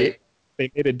 That's right.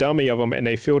 They made a dummy of him, and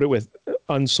they filled it with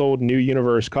unsold New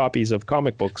Universe copies of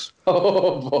comic books.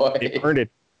 Oh, boy. They burned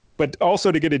it. But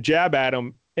also to get a jab at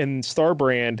him, in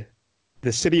Starbrand,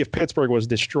 the city of Pittsburgh was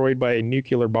destroyed by a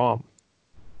nuclear bomb.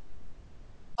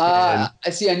 I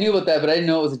see. I knew about that, but I didn't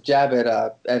know it was a jab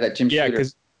at Jim Shooter. Yeah,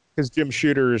 because Jim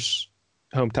Shooter's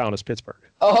hometown is Pittsburgh.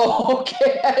 Oh,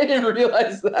 okay. I didn't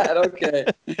realize that. Okay.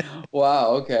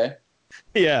 Wow. Okay.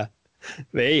 Yeah,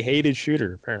 they hated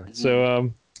Shooter apparently. Mm-hmm.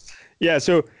 So,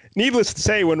 So needless to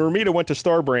say, when Romita went to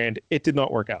Starbrand, it did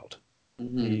not work out.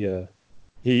 Mm-hmm.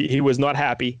 He was not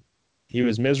happy. He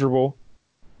was miserable,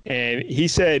 and he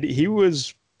said he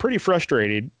was pretty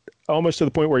frustrated, almost to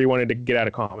the point where he wanted to get out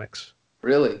of comics.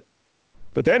 Really?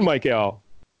 But then, Michael,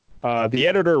 the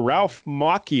editor Ralph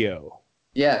Macchio.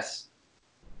 Yes.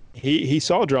 He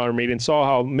saw John Romita and saw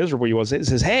how miserable he was. He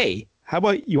says, "Hey, how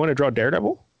about you want to draw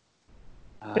Daredevil?"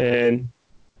 And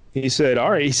he said,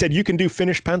 "All right." He said, "You can do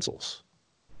finished pencils."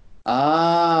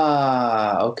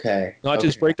 Okay. Not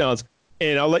just breakdowns.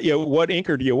 And I'll let you. What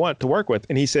inker do you want to work with?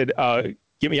 And he said,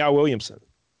 "Give me Al Williamson."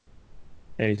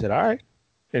 And he said, "All right."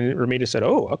 And Romita said,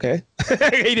 "Oh, okay."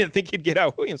 He didn't think he'd get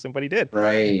Al Williamson, but he did.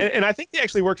 Right. And I think they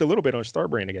actually worked a little bit on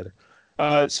Starbrand together.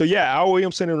 So yeah, Al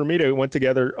Williamson and Romita went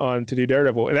together to do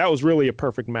Daredevil, and that was really a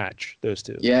perfect match. Those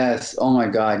two. Yes. Oh my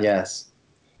God. Yes.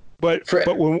 But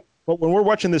when we're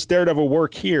watching this Daredevil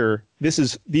work here, these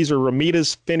are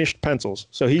Romita's finished pencils.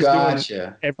 So he's doing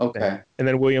everything, okay. And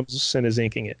then Williamson is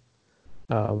inking it.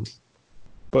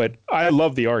 But I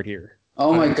love the art here.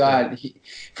 Oh my God!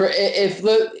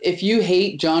 If you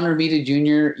hate John Romita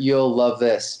Jr., you'll love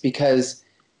this because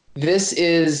this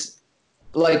is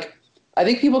like. I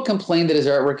think people complain that his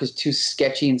artwork is too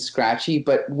sketchy and scratchy,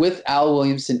 but with Al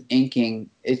Williamson inking,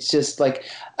 it's just like.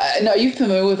 Now, are you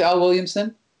familiar with Al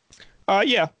Williamson?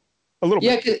 Yeah, a little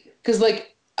bit. Yeah, because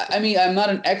like I mean, I'm not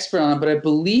an expert on him, but I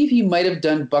believe he might have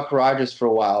done Buck Rogers for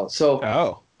a while.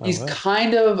 So he's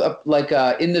kind of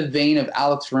in the vein of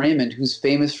Alex Raymond, who's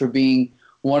famous for being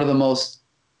one of the most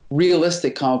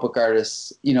realistic comic book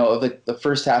artists, of the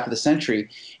first half of the century.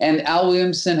 And Al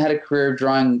Williamson had a career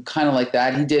drawing kind of like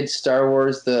that. He did Star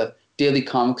Wars, the daily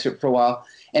comic strip for a while,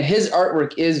 and his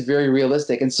artwork is very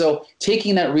realistic. And so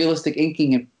taking that realistic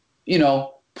inking and,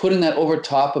 putting that over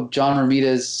top of John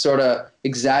Romita's sort of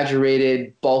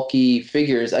exaggerated, bulky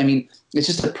figures, I mean, it's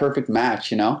just a perfect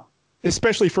match,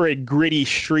 Especially for a gritty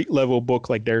street level book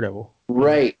like Daredevil.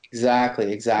 Right.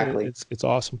 Exactly. It's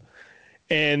awesome.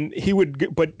 And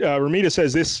but Romita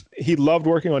says this, he loved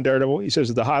working on Daredevil. He says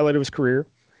it's the highlight of his career.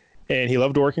 And he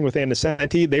loved working with Ann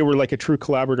Nocenti. They were like a true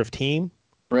collaborative team.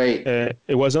 Right.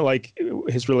 It wasn't like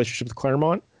his relationship with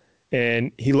Claremont.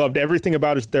 And he loved everything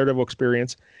about his Daredevil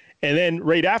experience. And then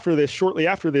shortly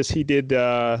after this, he did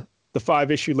the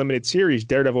 5-issue limited series,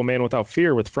 Daredevil Man Without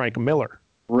Fear, with Frank Miller.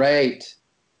 Right.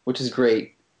 Which is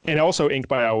great. And also inked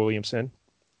by Al Williamson.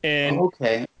 And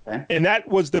okay. And that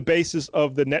was the basis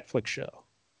of the Netflix show,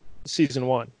 season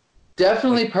 1.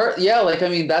 Definitely.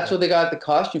 That's where they got the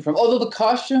costume from. Although the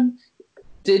costume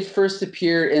did first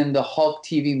appear in the Hulk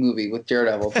TV movie with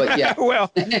Daredevil. But yeah.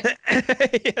 Well,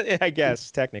 I guess,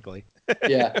 technically.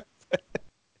 Yeah.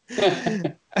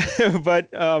 But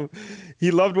he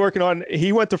loved working on.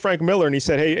 He went to Frank Miller and he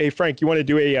said, "Hey, Frank, you want to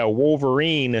do a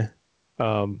Wolverine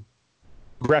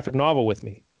graphic novel with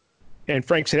me?" And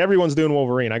Frank said, "Everyone's doing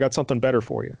Wolverine. I got something better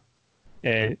for you."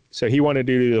 And so he wanted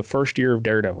to do the first year of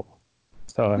Daredevil.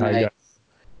 So nice.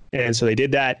 And so they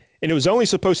did that. And it was only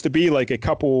supposed to be like it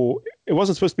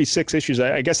wasn't supposed to be 6 issues.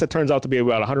 I guess that turns out to be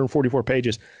about 144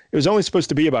 pages. It was only supposed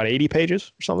to be about 80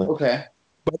 pages or something. Okay.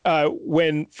 But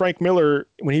when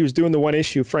he was doing the one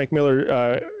issue, Frank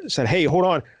Miller said, hey, hold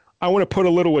on. I want to put a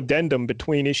little addendum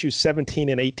between issues 17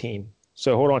 and 18.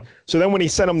 So hold on. So then when he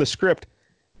sent him the script,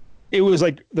 it was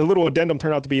like the little addendum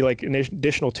turned out to be like an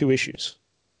additional 2 issues.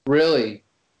 Really?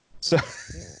 So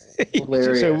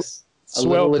hilarious. So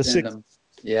swelled to 6.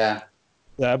 Yeah.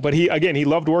 But he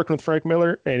loved working with Frank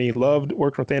Miller, and he loved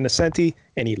working with Dan Nocenti,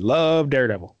 and he loved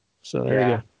Daredevil. So there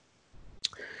you go.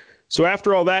 So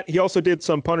after all that, he also did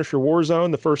some Punisher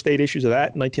Warzone, the first 8 issues of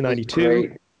that in 1992.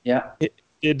 Great. Yeah. It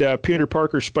did Peter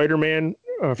Parker Spider-Man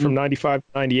from 95 to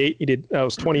 98. He did, that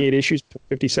was 28 issues,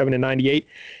 57 and 98.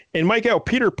 And Mike L.,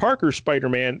 Peter Parker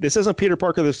Spider-Man, this isn't Peter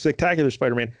Parker the Spectacular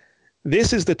Spider-Man.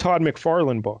 This is the Todd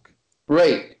McFarlane book.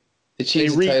 Right. They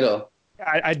changed the title.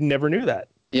 I never knew that.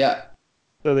 Yeah.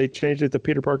 So they changed it to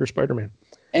Peter Parker Spider-Man.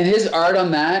 And his art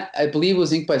on that, I believe,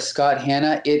 was inked by Scott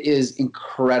Hanna. It is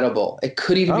incredible. It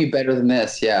could even be better than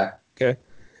this. Yeah. Okay.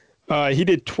 He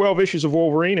did 12 issues of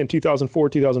Wolverine in 2004,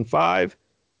 2005.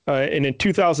 And in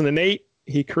 2008,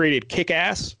 he created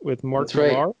Kick-Ass with Mark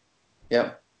Millar. Right.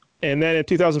 Yep. And then in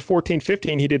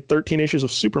 2014-15, he did 13 issues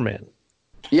of Superman.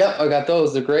 Yep, I got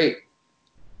those. They're great.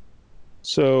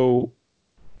 So,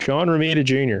 John Romita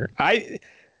Jr.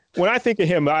 When I think of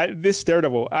him, this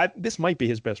Daredevil, this might be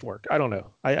his best work. I don't know.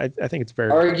 I think it's very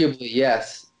arguably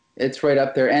yes. It's right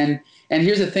up there. And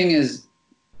here's the thing: is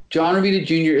John Romita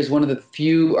Jr. is one of the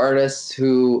few artists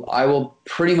who I will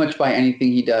pretty much buy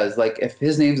anything he does. Like if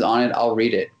his name's on it, I'll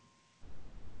read it.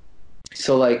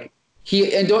 So like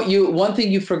one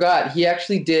thing you forgot, he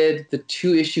actually did the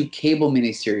 2-issue Cable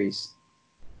miniseries.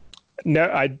 No,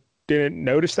 I didn't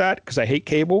notice that because I hate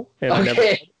Cable. And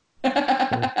okay.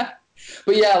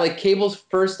 But yeah, like Cable's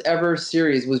first ever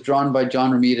series was drawn by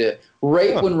John Romita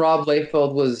right when Rob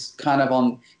Liefeld was kind of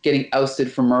on getting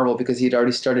ousted from Marvel because he had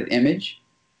already started Image.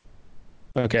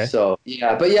 Okay. So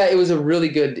yeah, but yeah, it was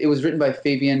it was written by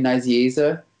Fabian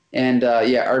Nicieza and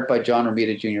art by John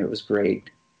Romita Jr. It was great.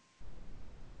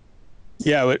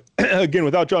 Yeah, but again,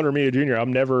 without John Romita Jr.,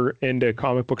 I'm never into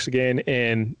comic books again,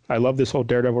 and I love this whole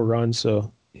Daredevil run.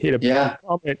 So he had a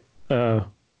prominent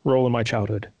role in my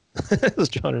childhood. It was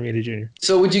John Romita Jr.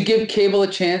 So would you give Cable a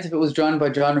chance if it was drawn by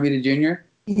John Romita Jr.?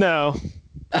 No.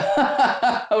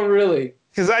 Oh, really?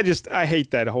 Because I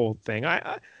hate that whole thing.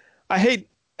 I hate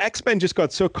X-Men just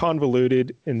got so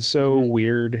convoluted and so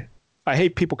weird. I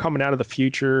hate people coming out of the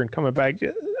future and coming back.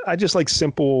 I just like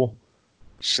simple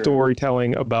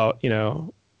storytelling about,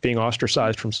 being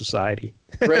ostracized from society.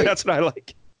 Right. That's what I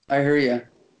like. I hear you.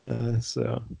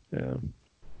 So, yeah.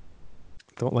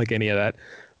 Don't like any of that.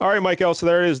 All right, Mike L. So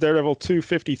there it is, Daredevil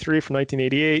 253 from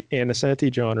 1988, and Nocenti,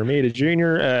 John Romita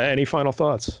Jr. Any final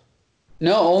thoughts?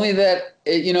 No, only that,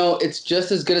 it's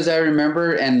just as good as I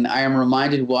remember, and I am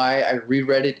reminded why I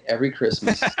reread it every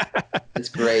Christmas. It's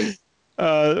great.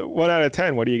 1 out of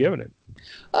 10, what are you giving it?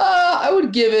 I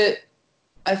would give it,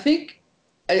 I think,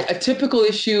 a typical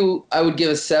issue, I would give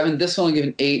a 7. This one I'll give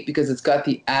an 8 because it's got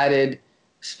the added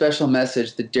special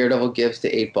message that Daredevil gives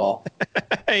to 8-Ball.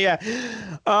 Yeah.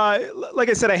 Like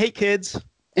I said, I hate kids.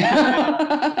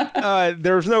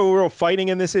 There's no real fighting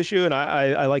in this issue, and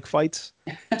I like fights.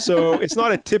 So it's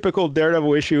not a typical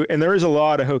Daredevil issue, and there is a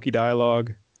lot of hokey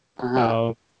dialogue.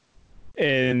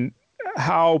 And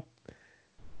how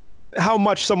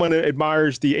much someone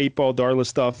admires the 8-Ball Darla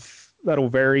stuff, that'll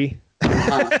vary.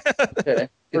 Okay.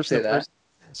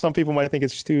 Some people might think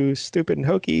it's too stupid and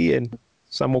hokey, and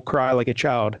some will cry like a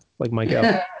child, like Mike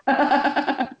L.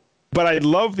 But I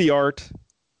love the art.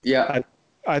 Yeah.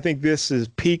 I think this is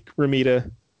peak Romita,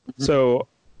 so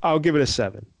I'll give it a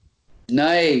 7.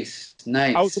 Nice.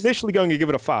 I was initially going to give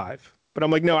it a 5, but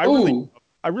I'm like, no,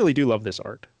 I really do love this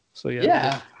art. So yeah.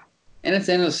 Yeah. And it's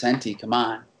Nocenti, come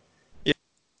on.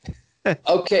 Yeah.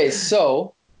 Okay,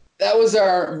 so that was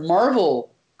our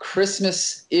Marvel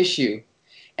Christmas issue.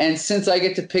 And since I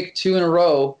get to pick 2 in a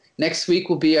row, next week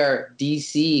will be our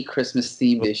DC Christmas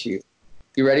themed issue.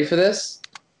 You ready for this?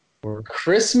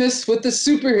 Christmas with the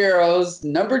Superheroes,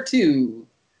 number 2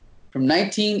 from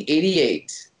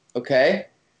 1988. Okay?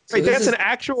 So wait, that's an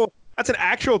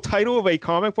actual title of a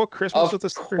comic book, Christmas with the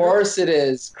Superheroes? Of course it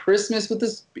is. Christmas with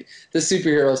the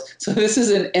Superheroes. So this is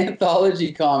an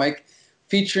anthology comic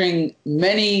featuring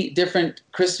many different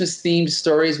Christmas-themed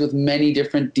stories with many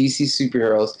different DC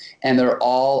superheroes, and they're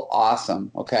all awesome,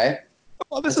 okay?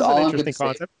 Well, this is an interesting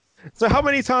concept. So how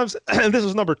many times, this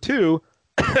is number 2,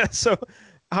 so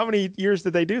how many years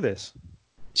did they do this?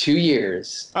 2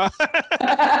 years.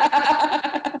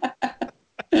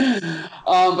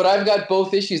 But I've got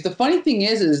both issues. The funny thing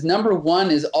is number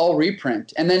 1 is all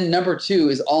reprint, and then number 2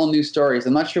 is all new stories.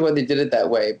 I'm not sure why they did it that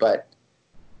way, but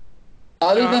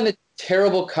other than the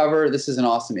terrible cover, this is an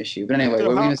awesome issue. But anyway,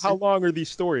 so how long are these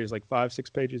stories? Like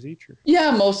 5-6 pages each? Or?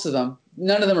 Yeah, most of them.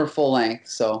 None of them are full length.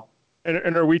 So.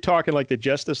 And are we talking like the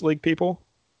Justice League people?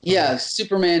 Yeah,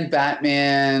 Superman,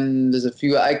 Batman. There's a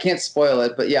few. I can't spoil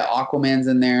it, but yeah, Aquaman's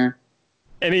in there.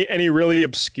 Any really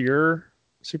obscure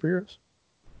superheroes?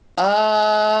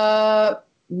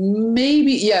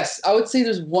 Maybe yes. I would say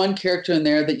there's one character in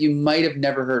there that you might have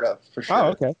never heard of for sure. Oh,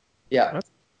 okay. Yeah.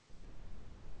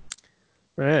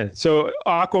 Man, so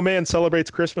Aquaman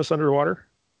celebrates Christmas underwater?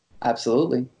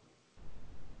 Absolutely.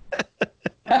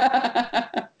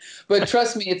 But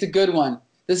trust me, it's a good one.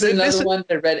 This is another one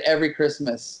that I read every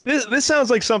Christmas. This sounds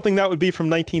like something that would be from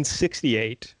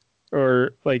 1968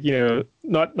 or like,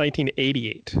 not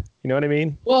 1988. You know what I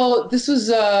mean? Well, this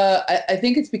was I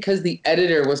think it's because the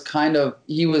editor was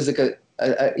he was like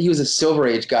he was a Silver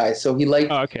Age guy, so he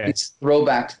liked these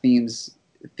throwback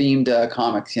themed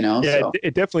comics, Yeah, so.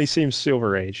 It definitely seems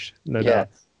Silver Age. No doubt.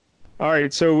 All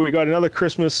right, so we got another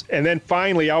Christmas, and then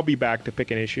finally I'll be back to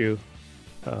pick an issue.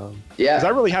 Because I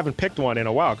really haven't picked one in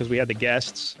a while because we had the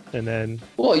guests, and then.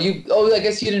 Well, I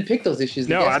guess you didn't pick those issues.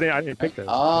 No, I didn't pick those.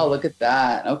 Oh, look at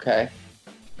that. Okay.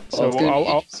 Well, so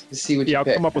I'll see what you pick.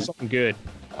 I'll come up with something good.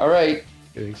 All right.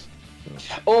 Thanks.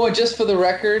 Oh, and just for the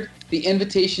record, the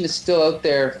invitation is still out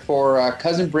there for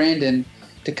Cousin Brandon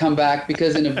to come back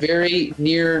because in a very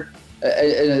near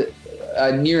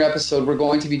episode, we're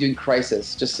going to be doing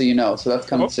Crisis, just so you know. So that's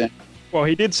coming soon. Well,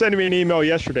 he did send me an email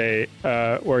yesterday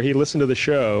where he listened to the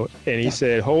show, and he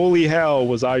said, "Holy hell,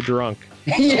 was I drunk?"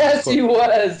 Yes, he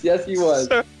was. Yes, he was.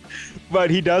 But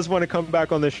he does want to come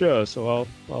back on the show, so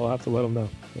I'll have to let him know.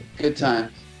 Good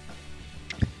times.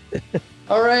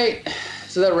 All right.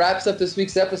 So that wraps up this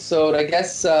week's episode. I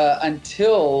guess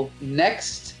until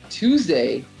next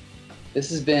Tuesday, this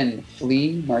has been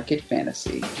Flea Market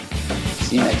Fantasy.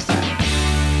 See you next time.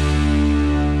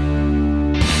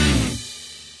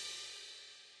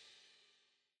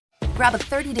 Grab a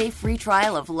 30-day free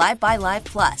trial of Live by Live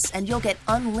Plus, and you'll get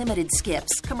unlimited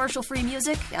skips, commercial-free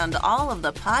music, and all of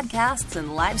the podcasts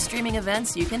and live streaming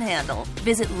events you can handle.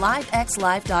 Visit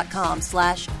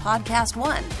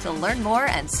livexlive.com/podcast1 to learn more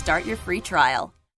and start your free trial.